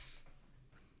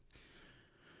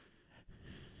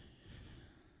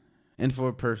 And for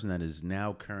a person that is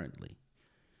now currently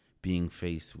being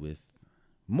faced with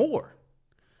more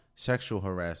sexual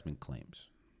harassment claims,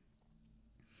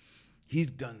 he's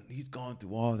gone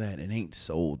through all that and ain't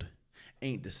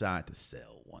decided to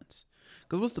sell once.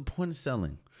 Because what's the point of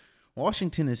selling?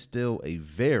 Washington is still a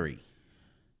very,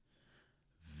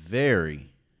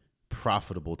 very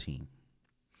profitable team.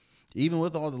 Even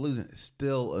with all the losing, it's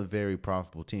still a very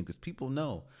profitable team because people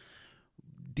know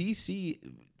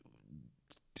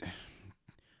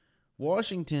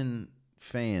Washington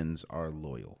fans are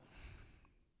loyal.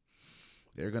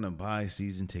 They're going to buy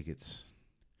season tickets.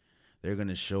 They're going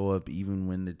to show up even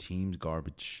when the team's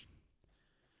garbage.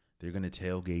 They're going to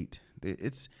tailgate.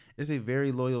 It's a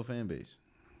very loyal fan base,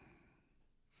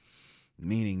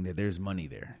 meaning that there's money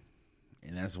there.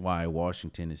 And that's why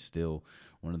Washington is still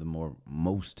one of the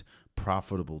most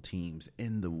profitable teams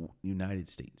in the United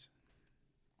States.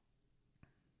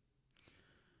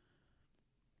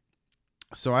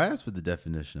 So I asked what the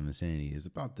definition of insanity is.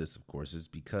 About this, of course, is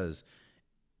because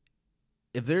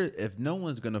if no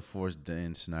one's gonna force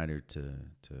Dan Snyder to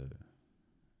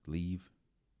leave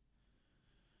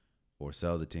or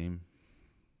sell the team,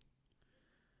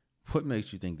 what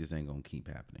makes you think this ain't gonna keep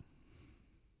happening?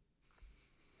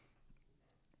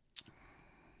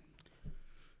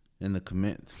 In the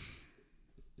commit.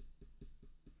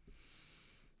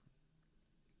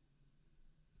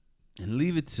 And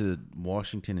leave it to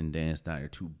Washington and Dan Snyder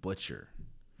to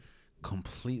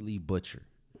completely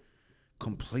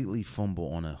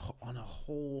fumble on a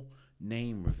whole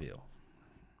name reveal.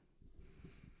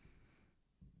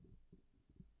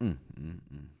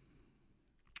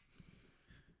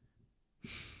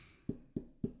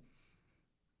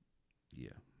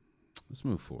 Yeah. Let's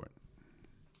move forward.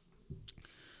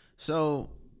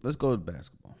 So let's go to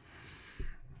basketball.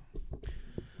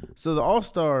 So the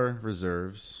All-Star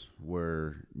reserves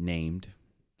were named.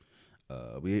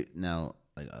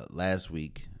 Last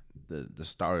week, the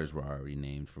starters were already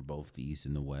named for both the East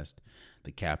and the West.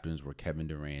 The captains were Kevin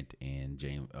Durant and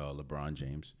LeBron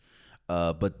James.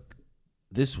 But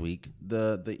this week,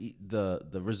 the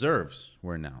reserves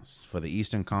were announced for the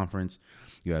Eastern Conference.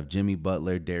 You have Jimmy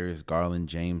Butler, Darius Garland,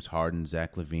 James Harden,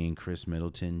 Zach LaVine, Chris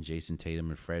Middleton, Jason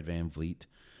Tatum, and Fred VanVleet.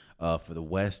 For the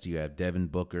West, you have Devin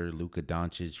Booker, Luka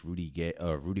Doncic, Rudy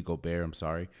Gobert,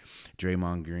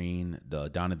 Draymond Green,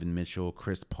 Donovan Mitchell,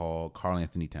 Chris Paul, Karl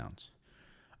Anthony Towns.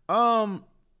 I'm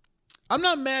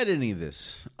not mad at any of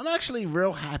this. I'm actually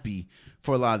real happy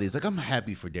for a lot of these. Like, I'm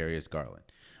happy for Darius Garland.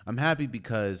 I'm happy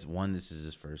because, one, this is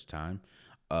his first time.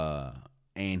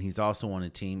 And he's also on a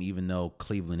team, even though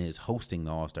Cleveland is hosting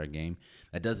the All-Star game,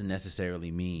 that doesn't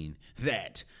necessarily mean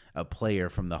that a player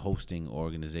from the hosting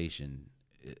organization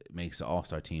makes the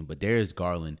All-Star team. But Darius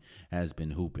Garland has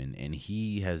been hooping, and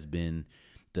he has been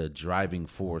the driving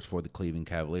force for the Cleveland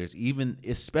Cavaliers,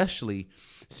 especially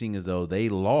seeing as though they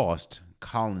lost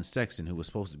Colin Sexton, who was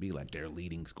supposed to be like their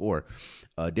leading scorer.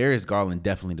 Darius Garland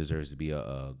definitely deserves to be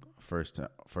a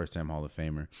first-time Hall of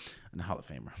Famer.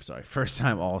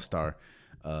 First-time All-Star.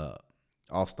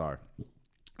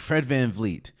 Fred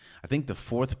VanVleet, I think the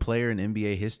fourth player in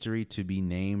NBA history to be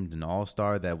named an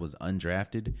All-Star that was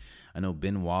undrafted. I know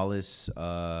Ben Wallace,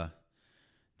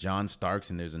 John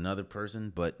Starks, and there's another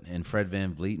person, and Fred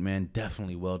VanVleet, man,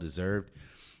 definitely well deserved.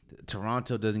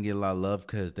 Toronto doesn't get a lot of love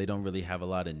because they don't really have a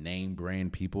lot of name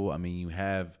brand people. I mean, you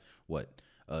have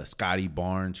Scotty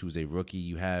Barnes, who's a rookie.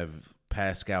 You have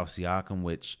Pascal Siakam,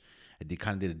 which they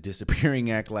kind of did a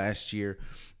disappearing act last year.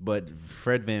 But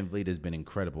Fred VanVleet has been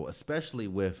incredible, especially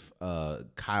with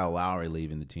Kyle Lowry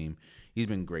leaving the team. He's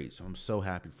been great, so I'm so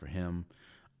happy for him.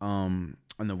 On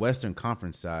the Western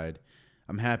Conference side,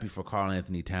 I'm happy for Karl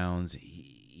Anthony Towns.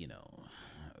 He's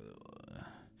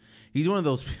one of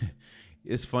those.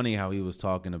 It's funny how he was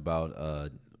talking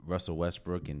about Russell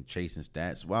Westbrook and chasing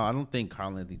stats. Well, I don't think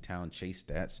Karl Anthony Towns chase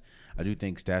stats. I do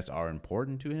think stats are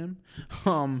important to him.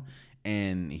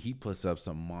 And he puts up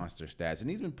some monster stats. And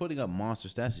he's been putting up monster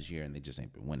stats this year, and they just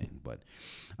ain't been winning. But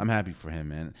I'm happy for him,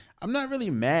 man. I'm not really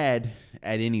mad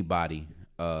at anybody.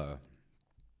 I'm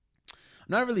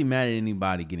not really mad at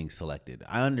anybody getting selected.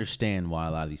 I understand why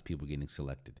a lot of these people getting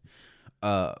selected.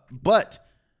 But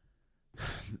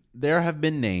there have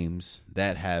been names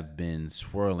that have been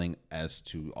swirling as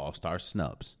to all-star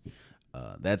snubs.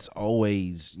 That's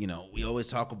always, we always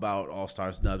talk about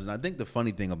all-star snubs. And I think the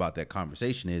funny thing about that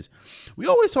conversation is we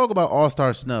always talk about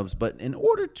all-star snubs, but in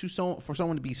order for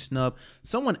someone to be snubbed,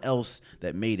 someone else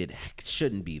that made it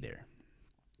shouldn't be there.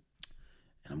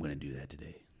 And I'm going to do that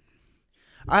today.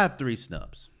 I have 3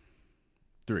 snubs.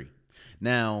 3.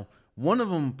 Now, one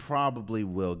of them probably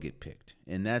will get picked,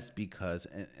 and that's because,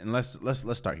 and let's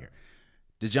start here.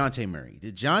 DeJounte Murray.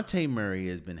 DeJounte Murray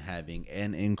has been having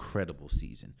an incredible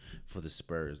season for the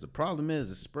Spurs. The problem is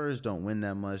the Spurs don't win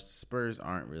that much. The Spurs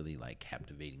aren't really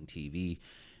captivating TV,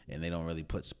 and they don't really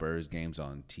put Spurs games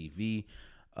on TV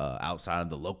outside of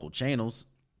the local channels.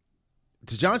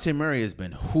 DeJounte Murray has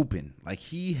been hooping.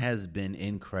 He has been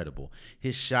incredible.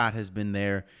 His shot has been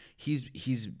there.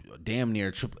 He's damn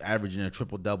near averaging a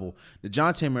triple-double.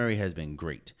 DeJounte Murray has been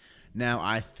great. Now,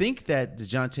 I think that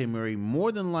DeJounte Murray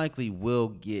more than likely will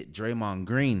get Draymond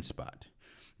Green's spot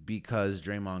because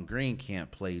Draymond Green can't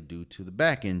play due to the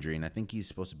back injury, and I think he's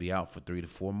supposed to be out for 3 to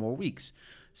 4 more weeks.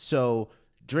 So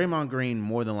Draymond Green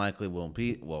more than likely will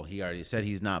be. Well, he already said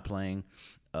he's not playing.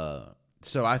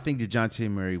 So I think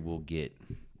DeJounte Murray will get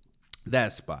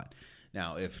that spot.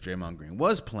 Now, if Draymond Green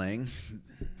was playing,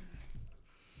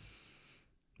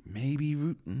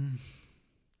 maybe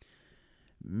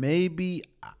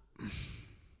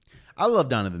I love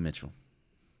Donovan Mitchell.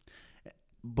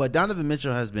 But Donovan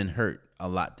Mitchell has been hurt a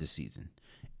lot this season.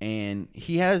 And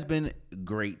he has been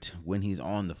great when he's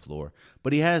on the floor.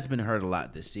 But he has been hurt a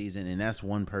lot this season. And that's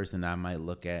one person I might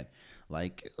look at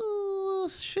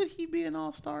should he be an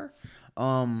all-star?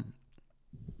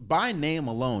 By name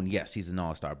alone, yes, he's an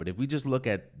all-star. But if we just look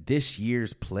at this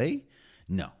year's play,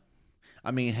 no.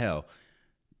 I mean, hell,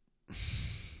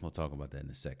 we'll talk about that in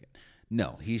a second.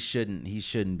 No, he shouldn't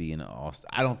be an all-star.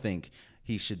 I don't think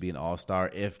he should be an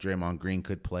all-star. If Draymond Green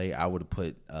could play, I would have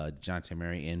put DeJounte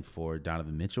Murray in for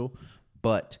Donovan Mitchell.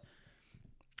 But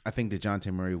I think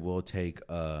DeJounte Murray will take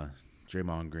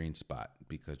Draymond Green's spot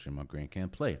because Draymond Green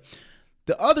can't play.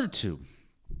 The other 2,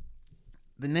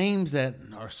 the names that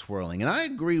are swirling, and I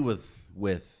agree with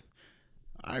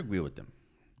them.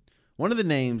 One of the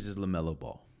names is LaMelo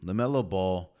Ball. LaMelo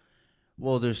Ball,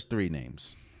 well, there's 3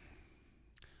 names.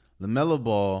 LaMelo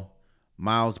Ball,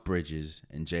 Miles Bridges,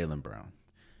 and Jaylen Brown.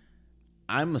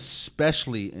 I'm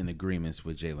especially in agreements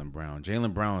with Jaylen Brown.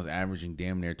 Jaylen Brown is averaging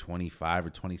damn near 25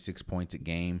 or 26 points a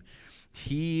game.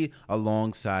 He,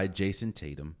 alongside Jason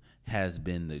Tatum, has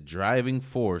been the driving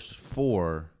force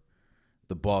for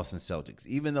the Boston Celtics.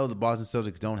 Even though the Boston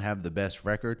Celtics don't have the best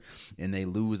record and they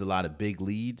lose a lot of big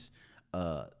leads,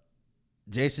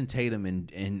 Jason Tatum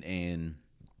and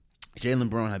Jaylen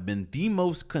Brown have been the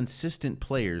most consistent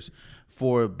players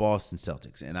for Boston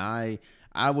Celtics. And I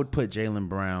would put Jaylen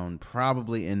Brown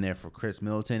probably in there for Chris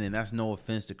Middleton, and that's no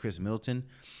offense to Chris Middleton.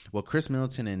 What Chris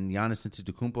Middleton and Giannis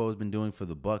Antetokounmpo has been doing for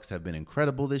the Bucks have been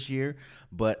incredible this year,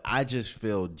 but I just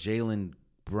feel Jaylen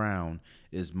Brown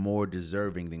is more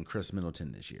deserving than Chris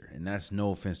Middleton this year, and that's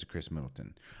no offense to Chris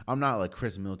Middleton. I'm not a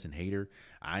Chris Middleton hater.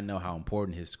 I know how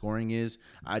important his scoring is.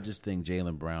 I just think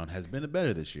Jaylen Brown has been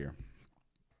better this year.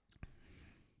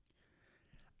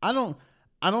 I don't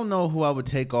know who I would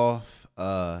take off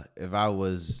if I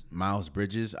was Miles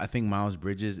Bridges. I think Miles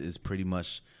Bridges is pretty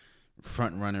much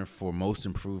front runner for most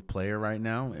improved player right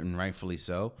now, and rightfully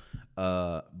so.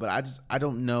 But I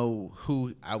don't know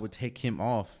who I would take him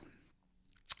off.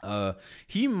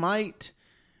 He might,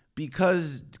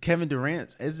 because Kevin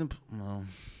Durant isn't. Well,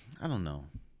 I don't know.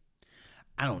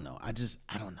 I don't know. I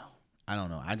don't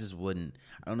know. I just wouldn't.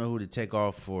 I don't know who to take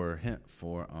off for him.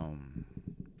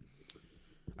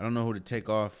 I don't know who to take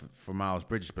off for Miles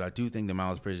Bridges, but I do think that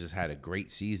Miles Bridges had a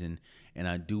great season, and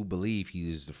I do believe he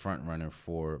is the front runner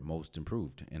for Most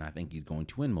Improved, and I think he's going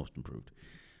to win Most Improved.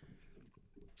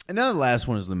 And now the last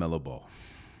one is LaMelo Ball.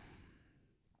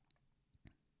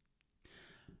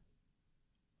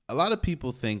 A lot of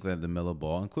people think that LaMelo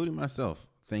Ball, including myself,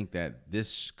 think that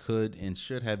this could and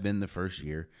should have been the first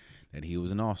year that he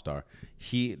was an all-star.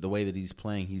 The way that he's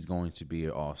playing, he's going to be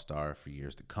an all-star for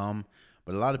years to come.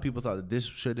 But a lot of people thought that this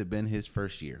should have been his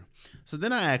first year. So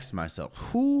then I asked myself,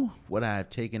 who would I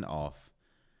have taken off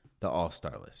the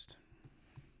all-star list?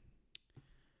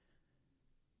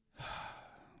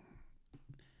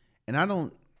 And I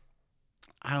don't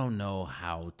know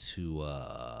how to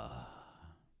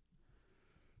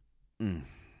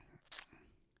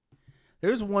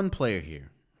There's one player here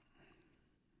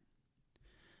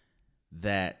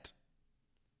that,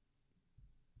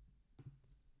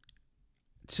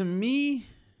 to me,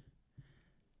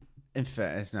 in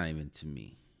fact, it's not even to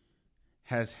me,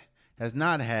 has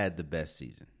not had the best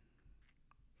season.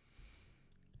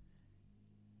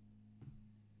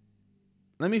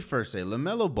 Let me first say,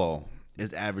 LaMelo Ball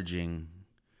is averaging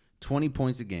 20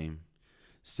 points a game,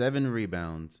 7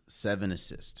 rebounds, 7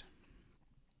 assists.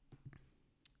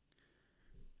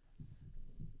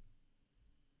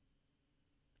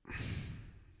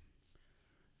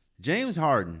 James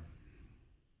Harden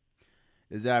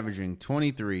is averaging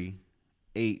 23,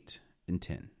 8, and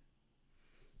 10.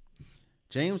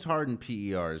 James Harden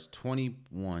PER is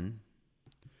 21,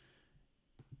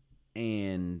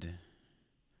 and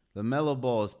LaMelo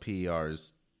Ball's PER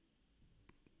is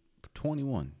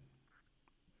 21.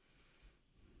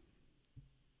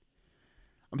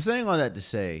 I'm saying all that to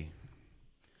say,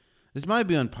 this might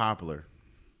be unpopular.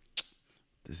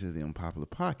 This is the Unpopular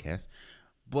Podcast,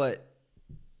 but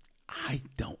I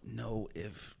don't know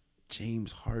if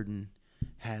James Harden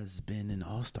has been an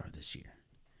all-star this year.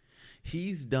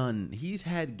 He's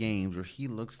had games where he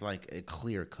looks like a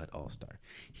clear-cut all-star.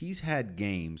 He's had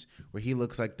games where he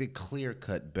looks like the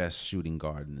clear-cut best shooting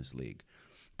guard in this league.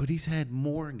 But he's had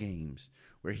more games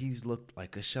where he's looked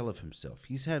like a shell of himself.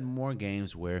 He's had more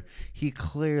games where he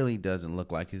clearly doesn't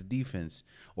look like his defense,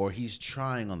 or he's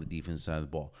trying on the defense side of the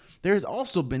ball. There's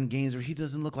also been games where he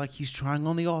doesn't look like he's trying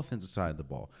on the offensive side of the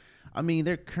ball. I mean,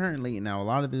 they're currently, now a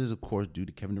lot of it is, of course, due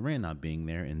to Kevin Durant not being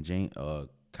there and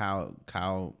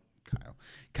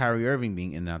Kyrie Irving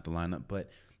being in and out the lineup, but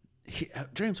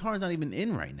James Harden's not even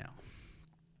in right now.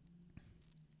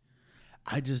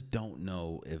 I just don't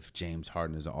know if James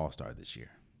Harden is an all-star this year.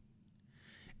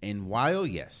 And while,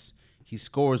 yes, he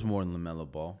scores more than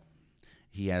LaMelo Ball,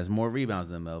 he has more rebounds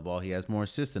than LaMelo Ball, he has more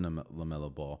assists than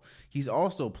LaMelo Ball, he's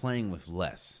also playing with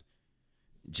less.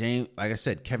 Like I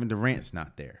said, Kevin Durant's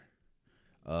not there.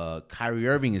 Kyrie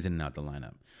Irving is in and out the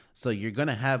lineup. So you're going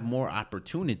to have more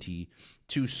opportunity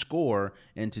to score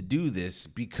and to do this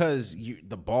because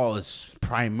the ball is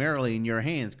primarily in your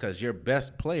hands, because your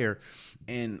best player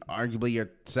and arguably your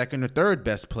second or third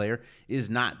best player is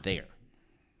not there.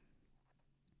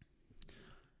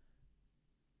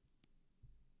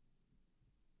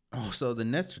 Oh, so the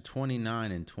Nets are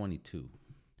 29 and 22.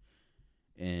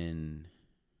 And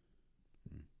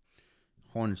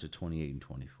Hornets are 28 and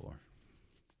 24.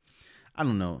 I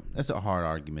don't know. That's a hard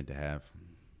argument to have.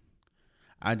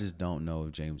 I just don't know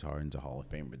if James Harden's a Hall of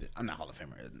Famer. I'm not Hall of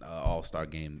Famer.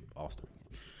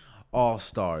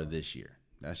 All-Star this year.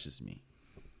 That's just me.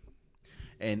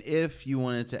 And if you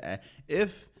wanted to,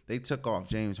 if they took off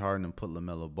James Harden and put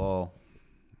LaMelo Ball,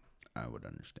 I would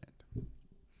understand.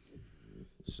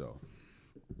 So,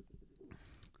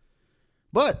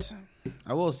 but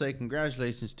I will say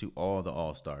congratulations to all the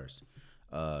All-Stars.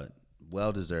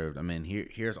 Well deserved. I mean,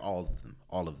 here's all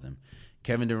of them.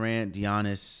 Kevin Durant,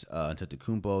 Giannis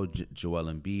Antetokounmpo, Joel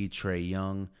Embiid, Trae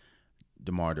Young,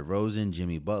 DeMar DeRozan,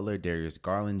 Jimmy Butler, Darius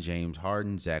Garland, James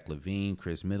Harden, Zach LaVine,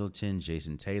 Chris Middleton,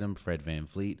 Jason Tatum, Fred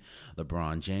VanVleet,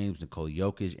 LeBron James, Nikola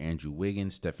Jokic, Andrew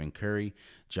Wiggins, Stephen Curry,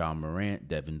 John Morant,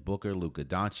 Devin Booker, Luka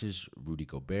Doncic, Rudy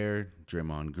Gobert,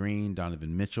 Draymond Green,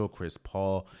 Donovan Mitchell, Chris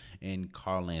Paul, and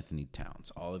Karl Anthony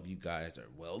Towns. All of you guys are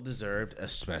well deserved,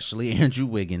 especially Andrew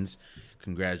Wiggins.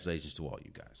 Congratulations to all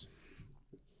you guys.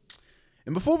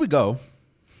 And before we go,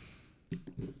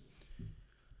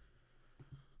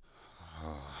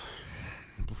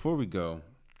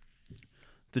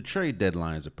 the trade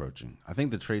deadline is approaching. I think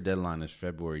the trade deadline is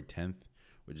February 10th,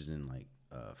 which is in like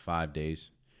 5 days.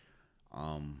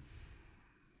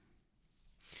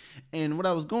 And what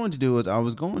I was going to do is I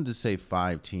was going to say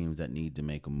 5 teams that need to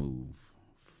make a move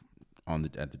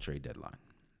at the trade deadline.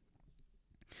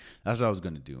 That's what I was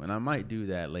going to do, and I might do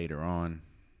that later on.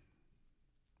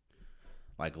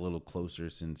 like a little closer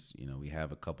since, we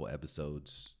have a couple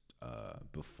episodes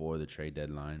before the trade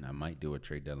deadline. I might do a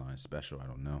trade deadline special. I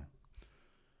don't know.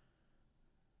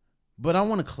 But I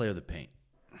want to clear the paint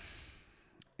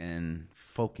and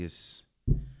focus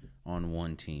on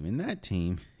one team. And that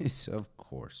team is, of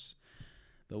course,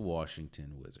 the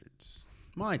Washington Wizards.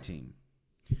 My team.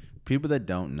 People that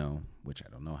don't know, which I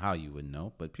don't know how you would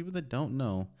know, but people that don't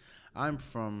know, I'm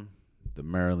from the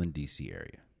Maryland, D.C.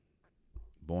 area.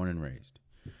 Born and raised.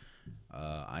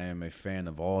 I am a fan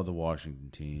of all the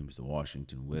Washington teams, the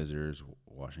Washington Wizards,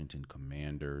 Washington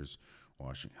Commanders,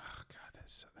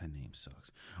 that name sucks.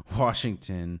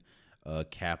 Washington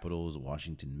Capitals,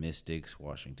 Washington Mystics,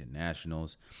 Washington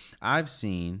Nationals. I've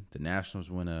seen the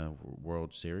Nationals win a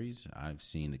World Series. I've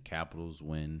seen the Capitals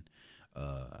win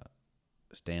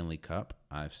Stanley Cup.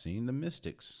 I've seen the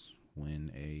Mystics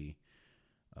win a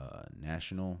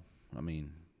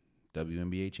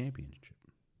WNBA championship.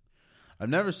 I've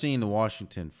never seen the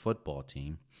Washington football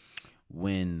team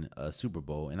win a Super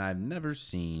Bowl, and I've never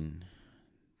seen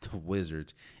the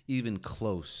Wizards even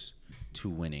close to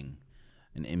winning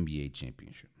an NBA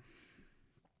championship.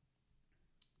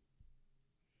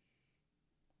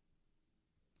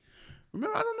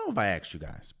 Remember, I don't know if I asked you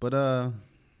guys, but do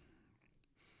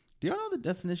y'all know the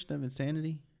definition of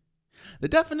insanity? The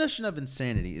definition of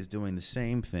insanity is doing the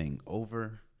same thing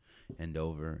over and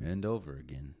over and over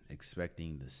again,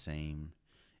 expecting the same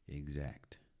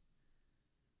exact,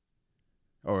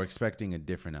 or expecting a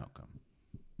different outcome.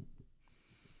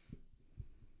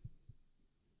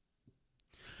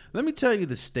 Let me tell you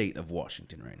the state of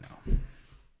Washington right now.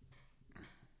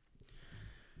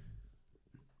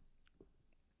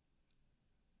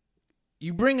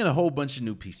 You bring in a whole bunch of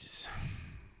new pieces.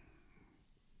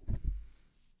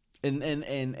 And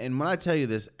when I tell you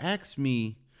this, ask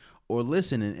me or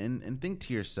listen and think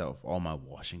to yourself, all my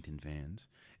Washington fans,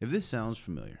 if this sounds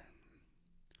familiar.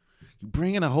 You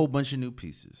bring in a whole bunch of new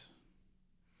pieces.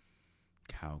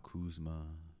 Kyle Kuzma,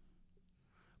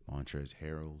 Montrezl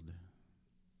Harrell,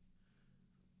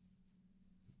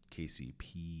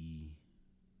 KCP,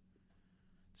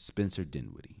 Spencer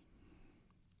Dinwiddie.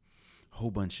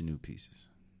 Whole bunch of new pieces.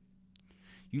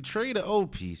 You trade an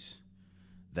old piece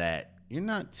that you're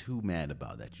not too mad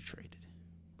about that you traded.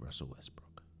 Russell Westbrook.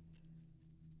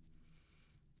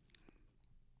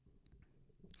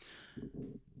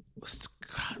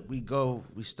 We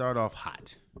start off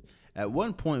hot. At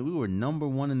one point, we were number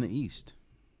one in the East.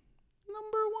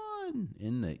 Number one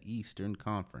in the Eastern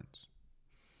Conference.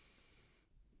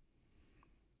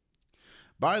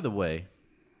 By the way,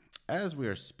 as we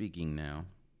are speaking now,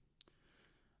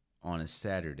 on a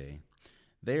Saturday,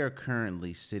 they are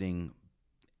currently sitting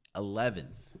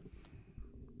 11th.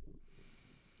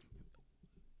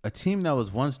 A team that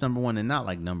was once number one, and not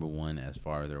like number one as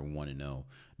far as they're 1-0.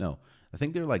 No, I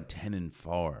think they're like 10-4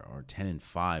 or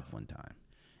 10-5 one time,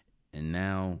 and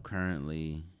now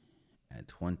currently at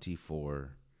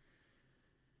 24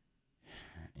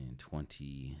 and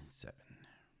 27.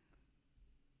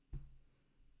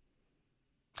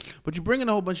 But you bring in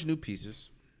a whole bunch of new pieces.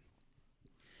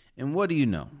 And what do you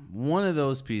know? One of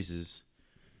those pieces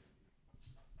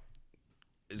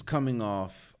is coming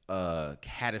off a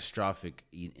catastrophic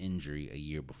injury a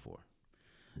year before.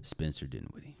 Spencer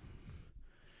Dinwiddie.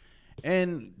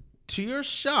 And to your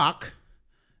shock,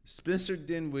 Spencer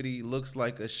Dinwiddie looks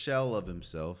like a shell of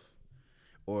himself,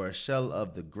 or a shell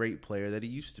of the great player that he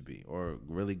used to be, or a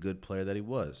really good player that he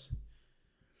was.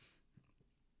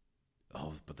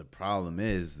 Oh, but the problem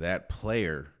is that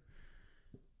player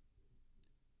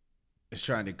is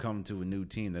trying to come to a new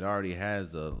team that already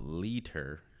has a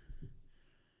leader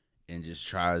and just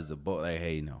tries to like,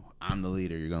 hey, no, I'm the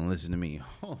leader. You're going to listen to me.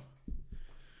 Oh.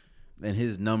 And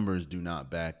his numbers do not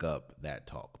back up that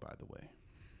talk, by the way.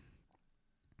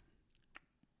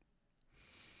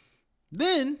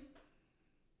 Then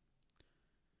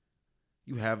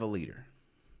you have a leader,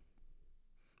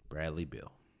 Bradley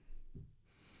Beal,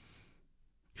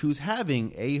 who's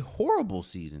having a horrible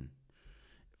season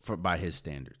by his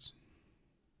standards.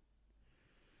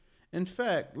 In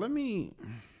fact,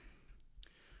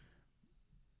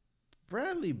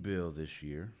 Bradley Beal this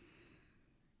year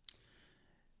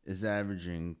is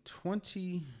averaging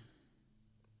 20.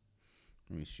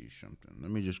 Let me see something.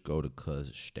 Let me just go to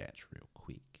Cuz stats real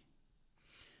quick.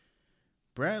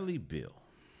 Bradley Beal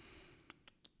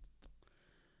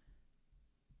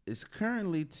is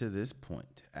currently, to this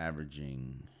point,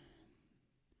 averaging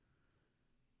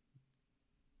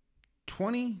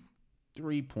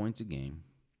 23 points a game,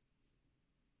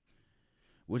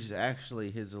 which is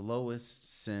actually his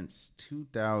lowest since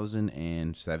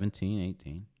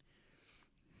 2017-18.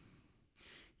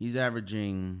 He's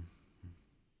averaging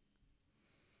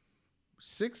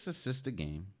 6 assists a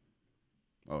game.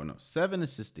 Oh, no, 7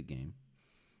 assists a game.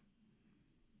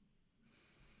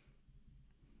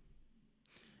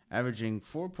 Averaging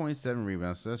 4.7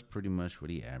 rebounds. So that's pretty much what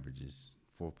he averages.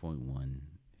 4.1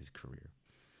 his career.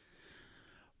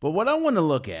 But what I want to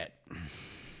look at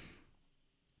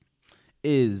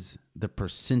is the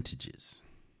percentages.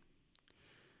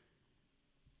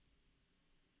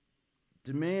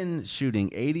 The man shooting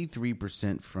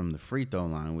 83% from the free throw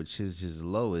line, which is his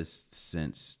lowest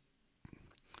since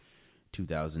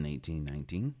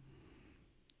 2018-19.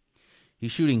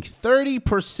 He's shooting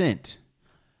 30%.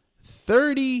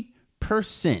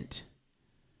 30%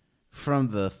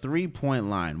 from the three-point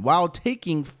line while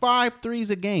taking 5 threes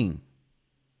a game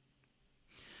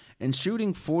and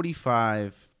shooting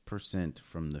 45%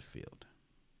 from the field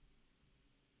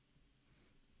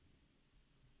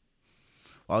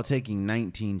while taking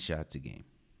 19 shots a game.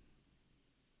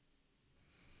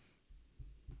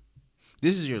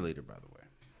 This is your leader, by the way.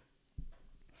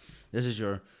 This is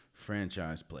your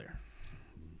franchise player.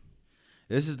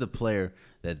 This is the player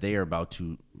that they are about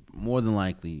to more than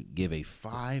likely give a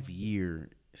 5-year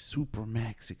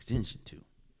Supermax extension to.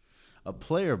 A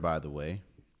player, by the way,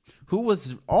 who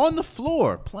was on the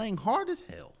floor playing hard as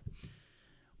hell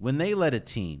when they let a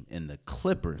team in the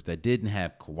Clippers that didn't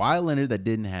have Kawhi Leonard, that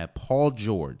didn't have Paul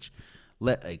George,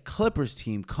 let a Clippers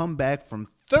team come back from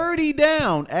 30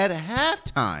 down at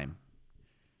halftime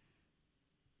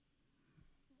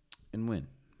and win.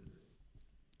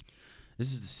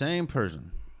 This is the same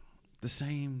person, the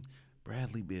same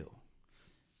Bradley Beal,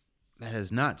 that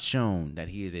has not shown that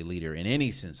he is a leader in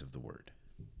any sense of the word.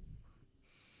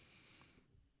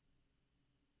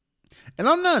 And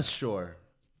I'm not sure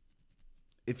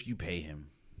if you pay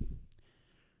him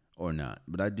or not,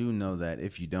 but I do know that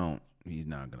if you don't, he's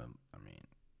not going to,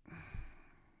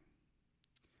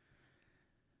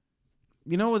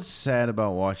 you know what's sad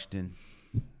about Washington?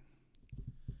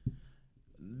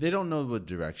 They don't know what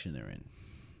direction they're in.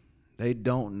 They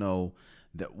don't know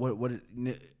that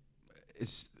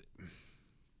it's.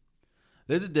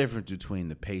 There's a difference between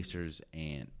the Pacers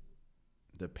and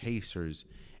the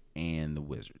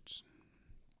Wizards.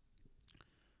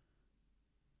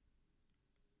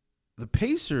 The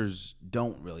Pacers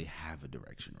don't really have a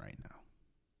direction right now,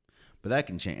 but that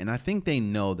can change. And I think they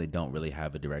know they don't really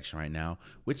have a direction right now,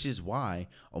 which is why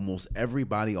almost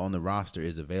everybody on the roster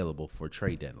is available for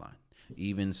trade deadline.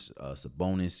 Even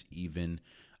Sabonis, even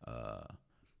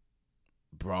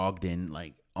Brogdon,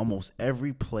 like almost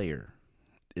every player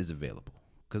is available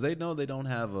because they know they don't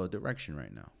have a direction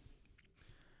right now.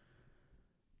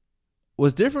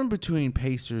 What's different between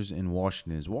Pacers and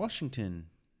Washington is Washington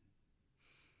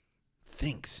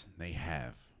thinks they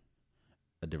have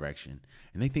a direction,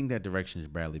 and they think that direction is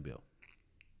Bradley Beal.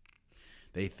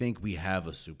 They think we have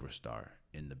a superstar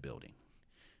in the building.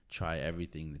 Try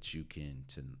everything that you can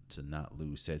to not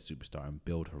lose said superstar and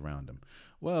build around him.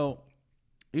 Well,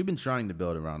 you've been trying to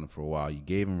build around him for a while. You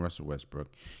gave him Russell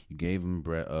Westbrook. You gave him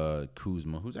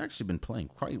Kuzma, who's actually been playing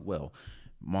quite well.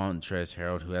 Montrezl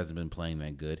Harrell, who hasn't been playing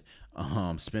that good.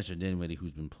 Spencer Dinwiddie,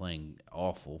 who's been playing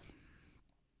awful.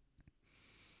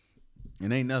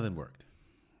 And ain't nothing worked.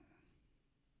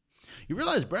 You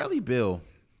realize Bradley Beal,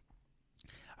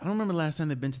 I don't remember the last time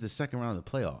they've been to the second round of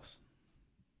the playoffs.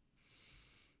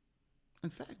 In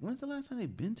fact, when's the last time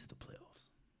they've been to the playoffs?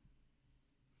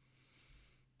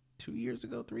 2 years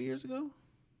ago? 3 years ago?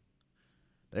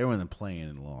 They were in the play-in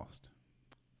and lost.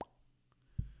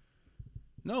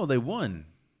 No, they won.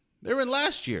 They were in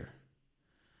last year.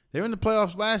 They were in the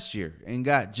playoffs last year and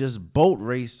got just boat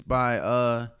raced by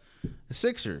the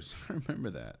Sixers. I remember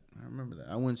that.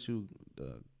 I went to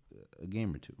a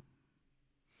game or two.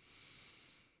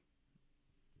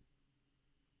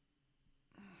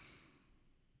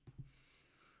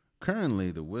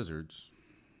 Currently, the Wizards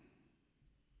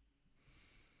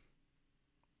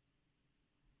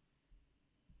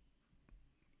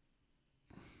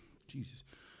Jesus.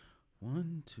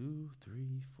 1, 2,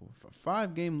 3, 4, 5.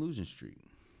 5-game losing streak.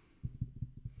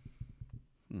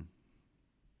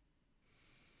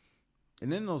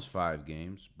 And in those 5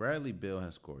 games, Bradley Beal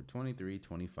has scored 23,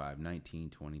 25, 19,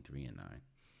 23, and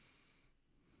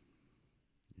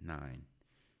 9.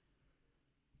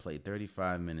 Played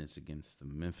 35 minutes against the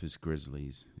Memphis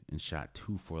Grizzlies and shot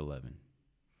 2 for 11.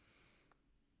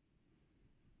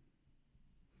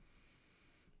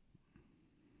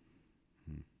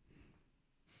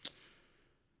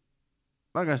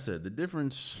 Like I said, the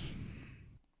difference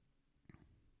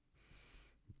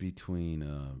between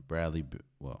the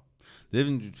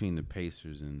difference between the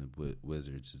Pacers and the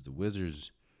Wizards is the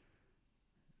Wizards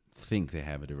think they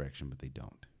have a direction, but they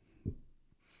don't.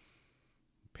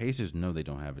 Pacers know they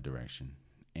don't have a direction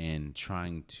and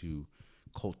trying to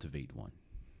cultivate one.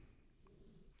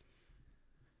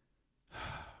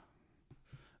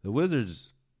 The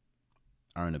Wizards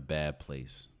are in a bad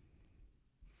place.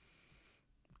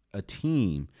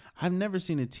 I've never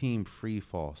seen a team free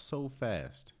fall so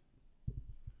fast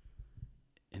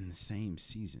in the same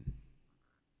season.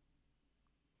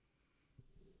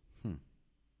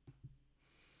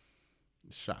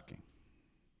 It's shocking.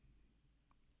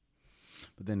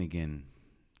 But then again,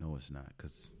 no, it's not,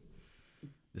 because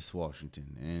it's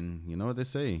Washington. And you know what they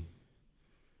say?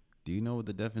 Do you know what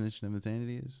the definition of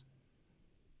insanity is?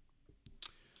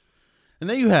 And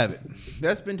there you have it.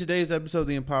 That's been today's episode of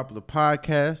the Unpopular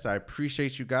Podcast. I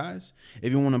appreciate you guys.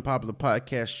 If you want an Unpopular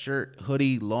Podcast shirt,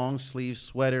 hoodie, long sleeve,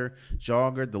 sweater,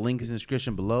 jogger, the link is in the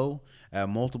description below. I have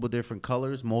multiple different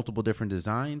colors, multiple different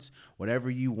designs. Whatever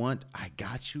you want, I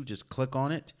got you. Just click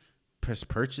on it, press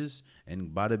purchase, and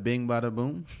bada bing, bada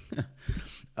boom.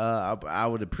 I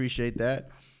would appreciate that.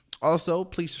 Also,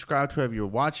 please subscribe to whoever you're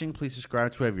watching. Please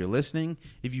subscribe to whoever you're listening.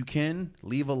 If you can,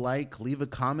 leave a like, leave a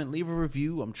comment, leave a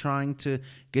review. I'm trying to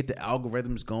get the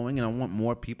algorithms going, and I want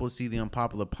more people to see the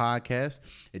Unpopular Podcast.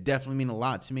 It definitely means a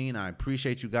lot to me, and I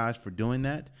appreciate you guys for doing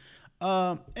that.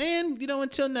 And,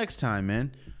 until next time,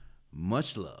 man,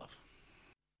 much love.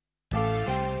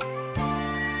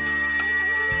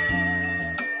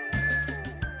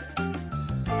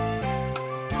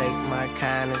 Take my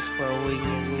kindness for a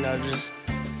weakness, just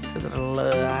because of the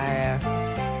love I have.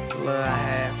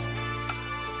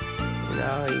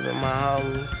 Even my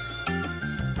homies.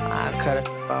 I cut it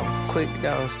off quick,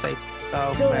 though, say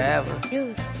off forever.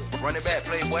 Run it back,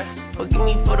 playboy. Forgive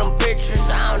me for them pictures,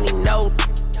 I don't even know.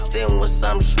 Sitting with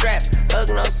some strap,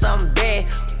 hugging on something bad.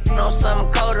 On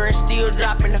something colder and still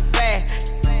dropping the fat.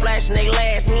 Flashing they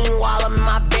last, meanwhile I'm in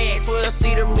my bed.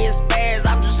 12-seater, me and spaz,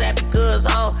 I'm just happy cuz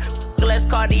home. Let's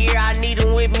call the year, I need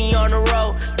him with me on the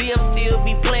road. BM still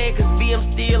be playing, cause BM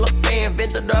still a fan.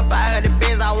 Bent the door 500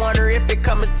 bins, I wonder if it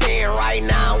come a 10 right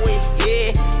now with,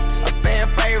 a fan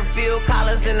favorite, Phil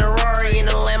Collins in the Rory in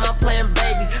the Lamb, I'm playing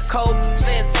baby. Cold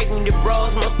saying take me to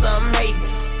bros, most of them hate me.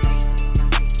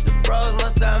 The bros,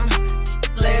 most of them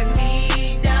let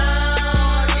me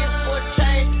down. This would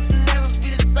change, never be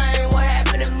the same. What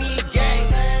happened to me, gang?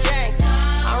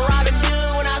 I'm robbing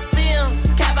dude when I see him.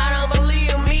 Cap, I don't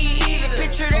believe me either.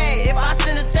 Picture that, if I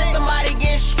send a text, somebody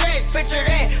getting stretched. Picture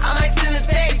that, I might send a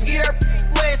text, get her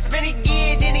wet, spin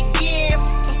again, then again.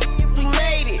 We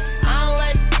made it. I don't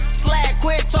let slack,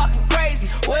 quit talking crazy.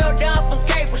 Well done from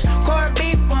capers, corned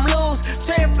beef from loose.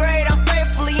 10th grade, I'm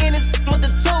faithfully in this with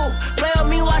the tool. Play with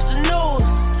me, watch the news.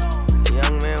 The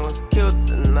young man was killed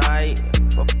tonight,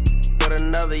 but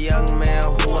another young man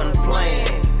who wasn't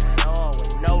playing.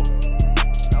 No.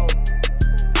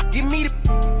 Give me the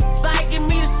side, give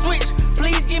me the switch.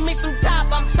 Please give me some top.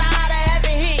 I'm tired of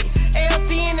having hit.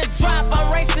 LT in the drop,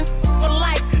 I'm racing for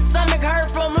life. Stomach hurt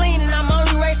from leaning, I'm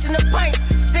only racing the pints.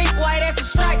 Stick white as the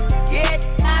stripes. Yeah,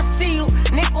 I see you.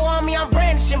 Nickel on me, I'm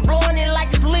brandishing, blowing it like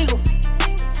it's legal.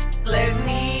 Let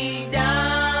me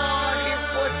down. This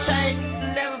would change,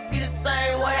 never be the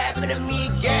same. What happened to me,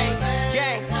 gang?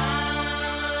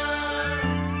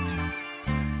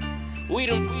 We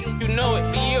don't, you know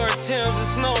it. Me or Tim's,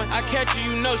 it's snowing. I catch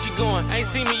you, you know she going. Ain't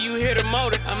see me, you hear the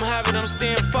motor. I'm having, I'm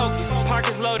staying focused.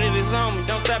 Pockets loaded, it's on me.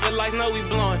 Don't stop at lights, no, we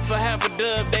blowing. For half a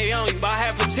dub, they on you. By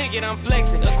half a ticket, I'm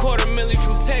flexing. $250,000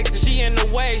 from Texas. She in the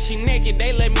way, she naked.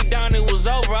 They let me down, it was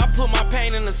over. I put my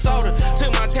pain in the soda.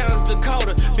 Took my talents to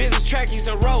Dakota. Business trackies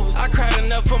and rovers. I cried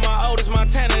enough for my oldest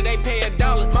Montana, they pay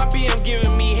 $1. My BM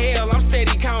giving me hell. I'm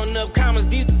steady counting up commas.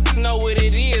 These know what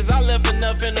it is. I left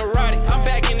enough in the rotty. I'm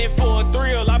back in it for a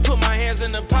thrill. I put my hands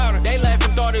in the powder. They laugh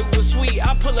and thought it was sweet.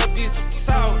 I pull up these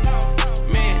sour.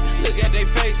 Man, look at their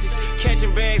faces.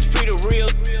 Catching bags, pretty real.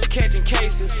 Catching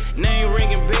cases. Name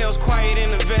ringing bells, quiet in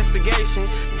investigation.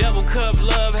 Double cup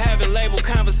love, having label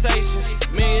conversations.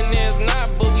 Millionaires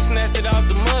not, but we snatched it out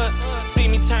the mud. See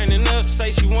me turning up,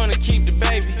 say she wanna keep the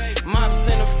baby. Mops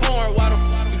in the foreign, why the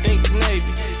f*** you think it's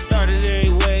Navy? Started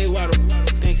every way, why the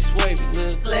f*** you think it's wavy?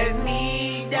 Look. Let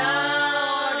me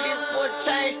down. This would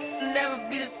change, never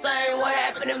be the same. What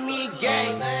happened to me,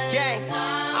 gang?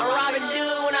 I'm robbing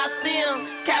dude when I see him.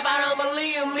 Cap, I don't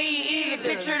believe me either.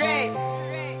 Picture that.